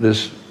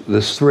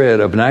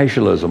of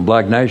nationalism,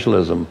 black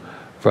nationalism,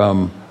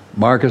 from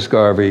Marcus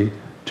Garvey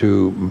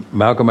to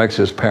Malcolm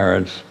X's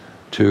parents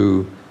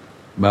to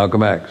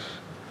Malcolm X.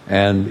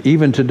 And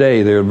even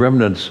today, there are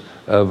remnants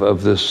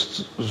of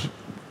this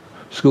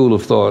school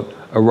of thought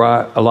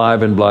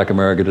alive in black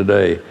America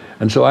today.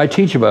 And so I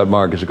teach about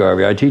Marcus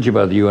Garvey. I teach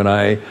about the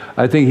UNIA.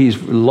 I think he's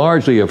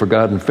largely a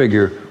forgotten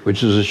figure,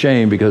 which is a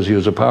shame because he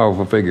was a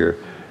powerful figure.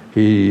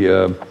 He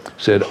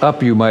said,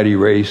 "Up, you mighty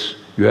race,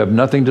 you have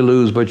nothing to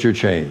lose but your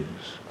chains."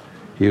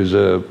 He was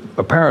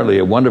apparently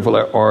a wonderful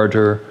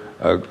orator,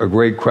 a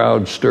great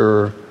crowd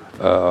stirrer,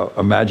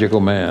 a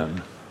magical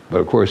man. But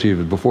of course, he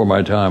was before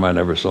my time. I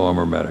never saw him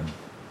or met him.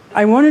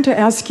 I wanted to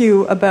ask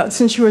you about,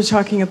 since you were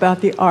talking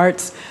about the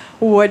arts,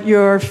 what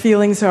your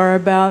feelings are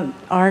about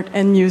art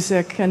and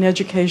music and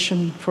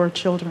education for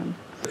children.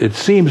 It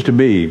seems to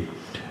me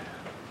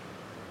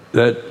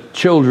that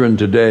children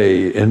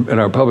today in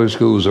our public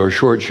schools are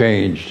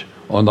shortchanged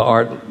on the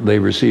art they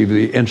receive,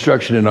 the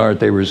instruction in art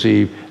they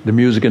receive, the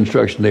music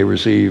instruction they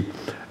receive,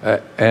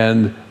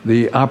 and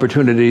the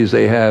opportunities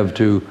they have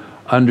to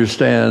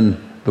understand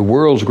the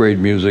world's great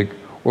music,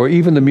 or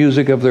even the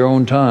music of their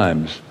own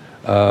times,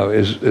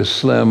 is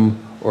slim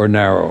or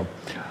narrow.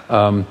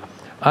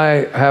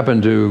 I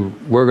happened to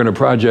work on a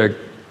project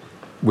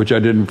which I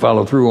didn't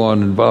follow through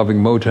on,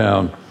 involving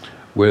Motown,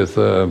 with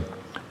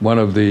one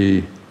of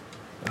the,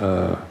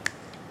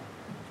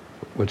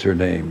 what's her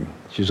name?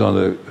 She's on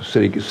the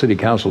city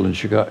council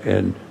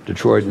in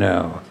Detroit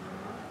now.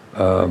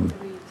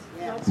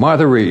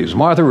 Martha Reeves.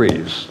 Martha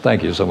Reeves.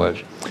 Thank you so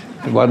much.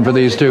 If it wasn't for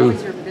these two,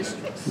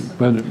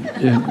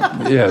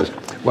 yes,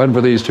 if it wasn't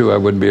for these two, I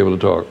wouldn't be able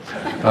to talk.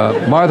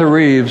 Martha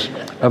Reeves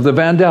of the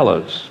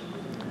Vandellas,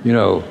 you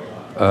know,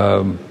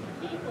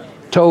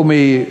 told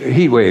me,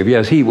 Heatwave,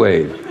 yes,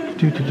 Heatwave.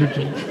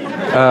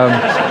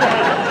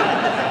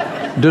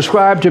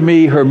 Described to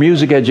me her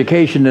music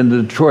education in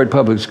the Detroit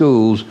public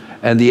schools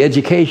and the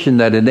education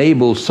that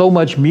enabled so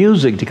much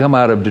music to come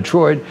out of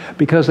Detroit,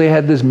 because they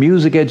had this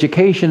music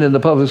education in the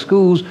public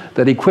schools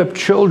that equipped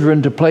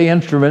children to play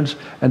instruments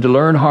and to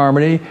learn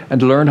harmony and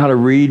to learn how to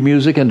read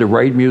music and to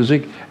write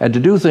music and to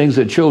do things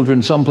that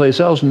children someplace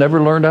else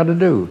never learned how to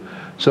do.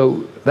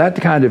 So that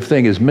kind of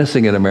thing is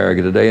missing in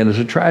America today, and it's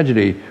a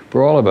tragedy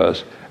for all of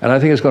us. And I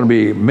think it's going to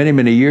be many,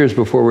 many years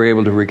before we're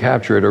able to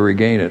recapture it or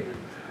regain it,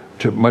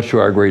 much to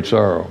our great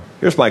sorrow.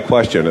 Here's my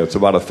question. It's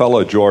about a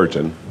fellow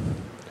Georgian,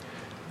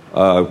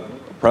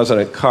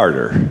 President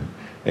Carter.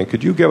 And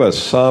could you give us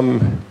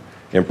some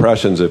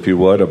impressions, if you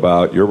would,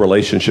 about your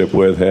relationship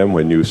with him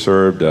when you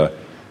served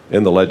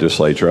in the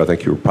legislature? I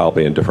think you were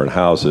probably in different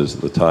houses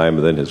at the time,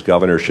 and then his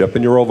governorship,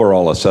 and your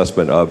overall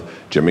assessment of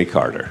Jimmy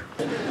Carter.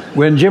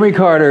 When Jimmy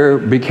Carter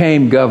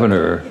became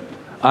governor,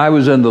 I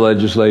was in the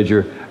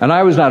legislature, and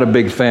I was not a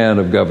big fan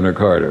of Governor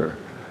Carter.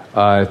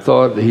 I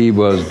thought he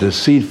was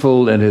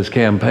deceitful in his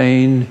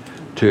campaign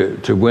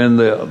to win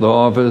the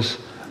office.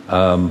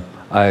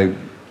 I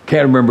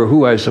can't remember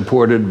who I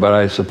supported, but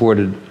I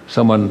supported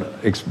someone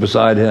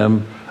beside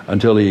him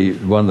until he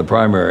won the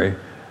primary.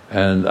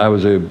 And I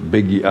was a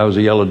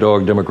yellow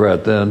dog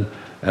Democrat then,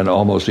 and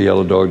almost a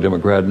yellow dog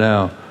Democrat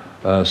now.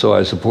 So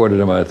I supported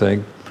him, I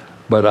think.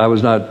 But I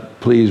was not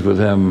pleased with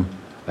him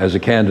as a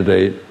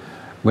candidate.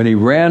 When he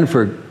ran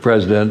for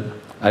president,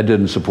 I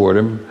didn't support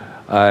him.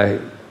 I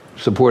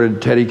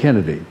supported Teddy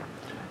Kennedy.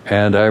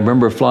 And I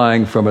remember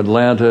flying from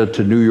Atlanta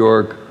to New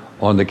York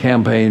on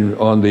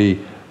the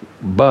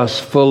bus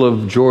full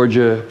of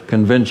Georgia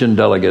convention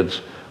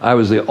delegates. I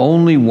was the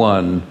only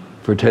one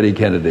for Teddy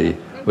Kennedy,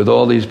 with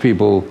all these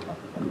people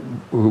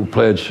who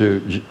pledged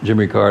to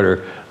Jimmy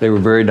Carter. They were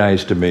very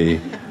nice to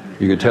me.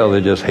 You could tell they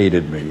just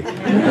hated me.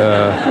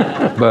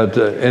 But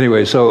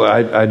anyway, so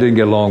I didn't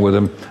get along with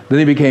him. Then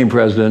he became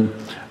president.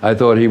 I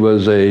thought he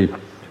was a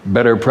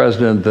better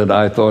president than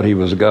I thought he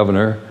was a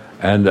governor,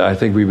 and I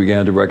think we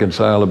began to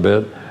reconcile a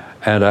bit.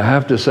 And I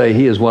have to say,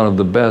 he is one of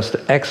the best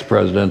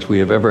ex-presidents we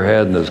have ever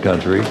had in this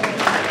country,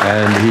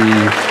 and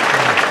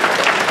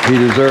he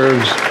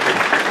deserves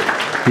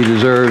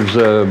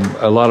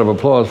a lot of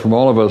applause from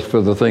all of us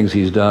for the things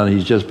he's done.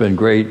 He's just been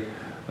great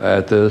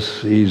at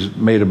this. He's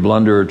made a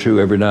blunder or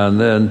two every now and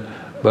then,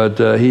 but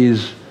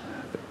he's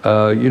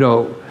a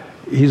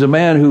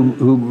man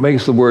who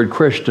makes the word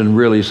Christian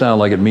really sound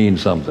like it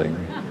means something,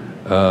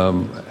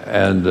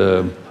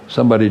 and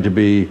somebody to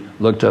be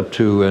looked up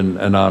to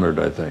and honored,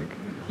 I think.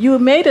 You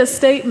made a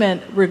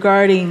statement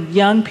regarding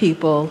young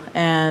people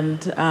and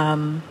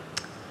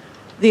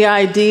the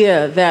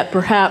idea that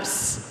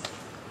perhaps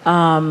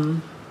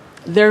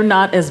they're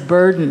not as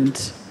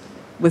burdened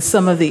with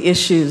some of the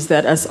issues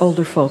that us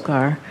older folk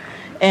are.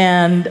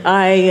 And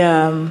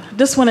I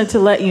just wanted to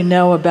let you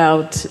know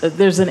about,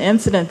 there's an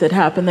incident that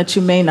happened that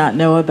you may not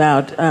know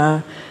about,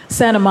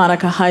 Santa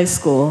Monica High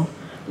School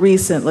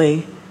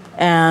recently.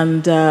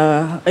 And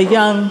a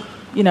young,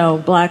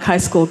 black high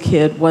school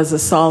kid was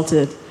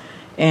assaulted,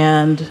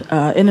 and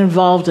it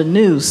involved a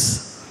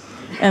noose.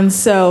 And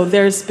so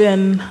there's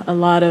been a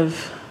lot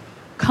of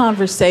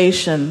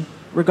conversation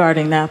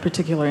regarding that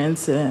particular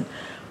incident.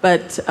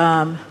 But,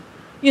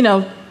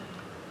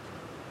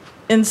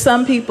 in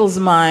some people's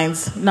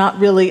minds, not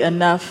really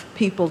enough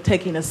people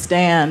taking a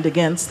stand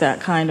against that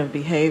kind of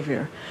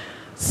behavior.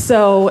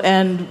 So,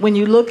 and when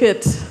you look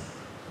at,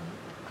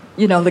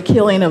 the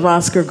killing of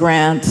Oscar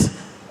Grant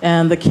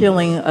and the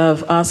killing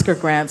of Oscar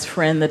Grant's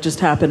friend that just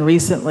happened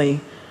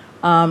recently,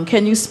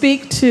 can you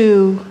speak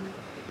to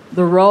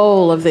the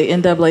role of the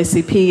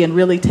NAACP in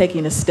really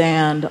taking a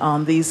stand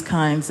on these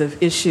kinds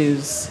of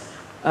issues,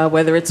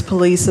 whether it's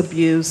police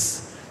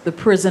abuse, the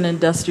prison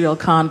industrial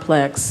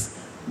complex,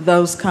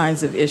 those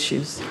kinds of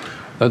issues?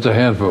 That's a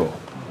handful.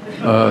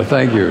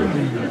 Thank you.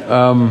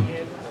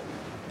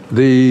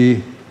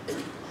 The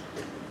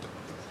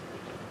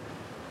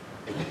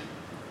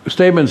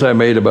statements I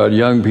made about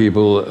young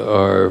people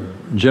are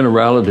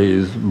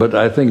generalities, but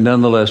I think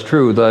nonetheless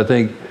true. I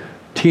think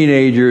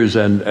teenagers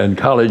and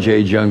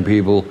college-age young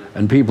people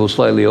and people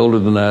slightly older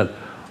than that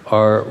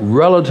are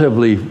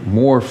relatively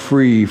more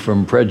free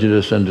from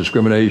prejudice and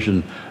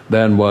discrimination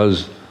than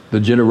was the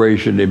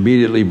generation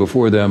immediately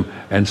before them,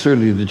 and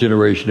certainly the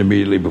generation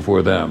immediately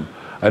before them.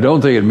 I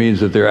don't think it means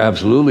that they're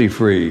absolutely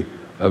free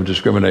of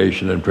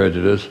discrimination and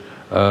prejudice.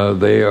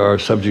 They are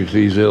subject to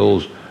these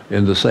ills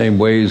in the same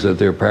ways that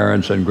their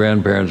parents and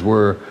grandparents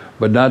were,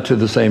 but not to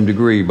the same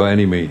degree by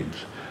any means.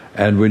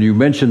 And when you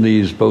mention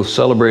these both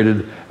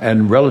celebrated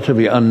and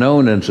relatively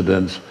unknown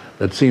incidents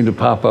that seem to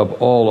pop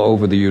up all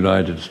over the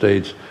United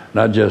States,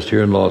 not just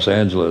here in Los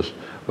Angeles,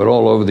 but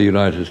all over the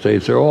United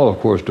States, they're all, of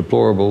course,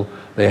 deplorable.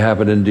 They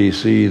happen in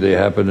D.C., they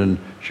happen in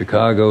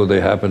Chicago,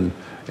 they happen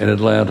in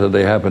Atlanta,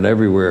 they happen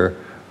everywhere.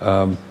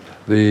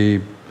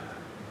 The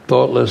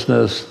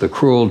thoughtlessness, the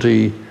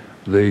cruelty,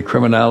 the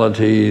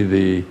criminality,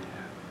 the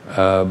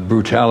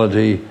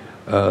brutality,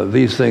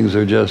 these things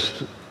are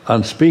just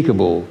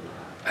unspeakable.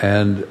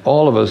 And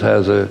all of us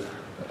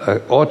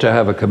ought to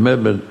have a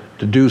commitment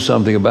to do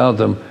something about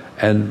them,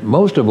 and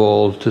most of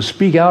all, to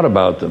speak out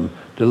about them,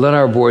 to let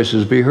our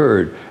voices be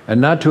heard,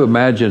 and not to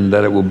imagine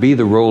that it will be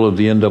the role of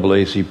the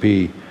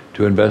NAACP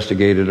to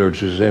investigate it or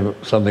to say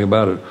something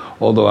about it,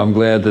 although I'm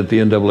glad that the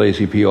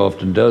NAACP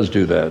often does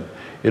do that.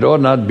 It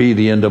ought not be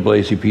the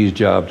NAACP's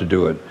job to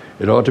do it.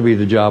 It ought to be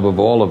the job of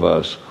all of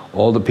us,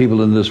 all the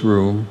people in this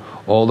room,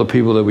 all the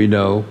people that we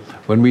know,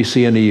 when we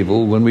see an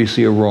evil, when we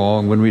see a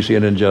wrong, when we see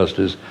an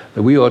injustice,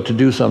 that we ought to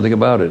do something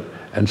about it.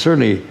 And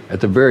certainly,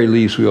 at the very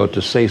least, we ought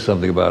to say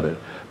something about it.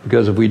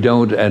 Because if we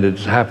don't, and it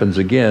happens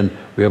again,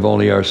 we have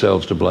only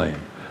ourselves to blame.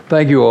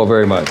 Thank you all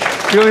very much.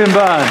 Julian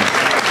Bond.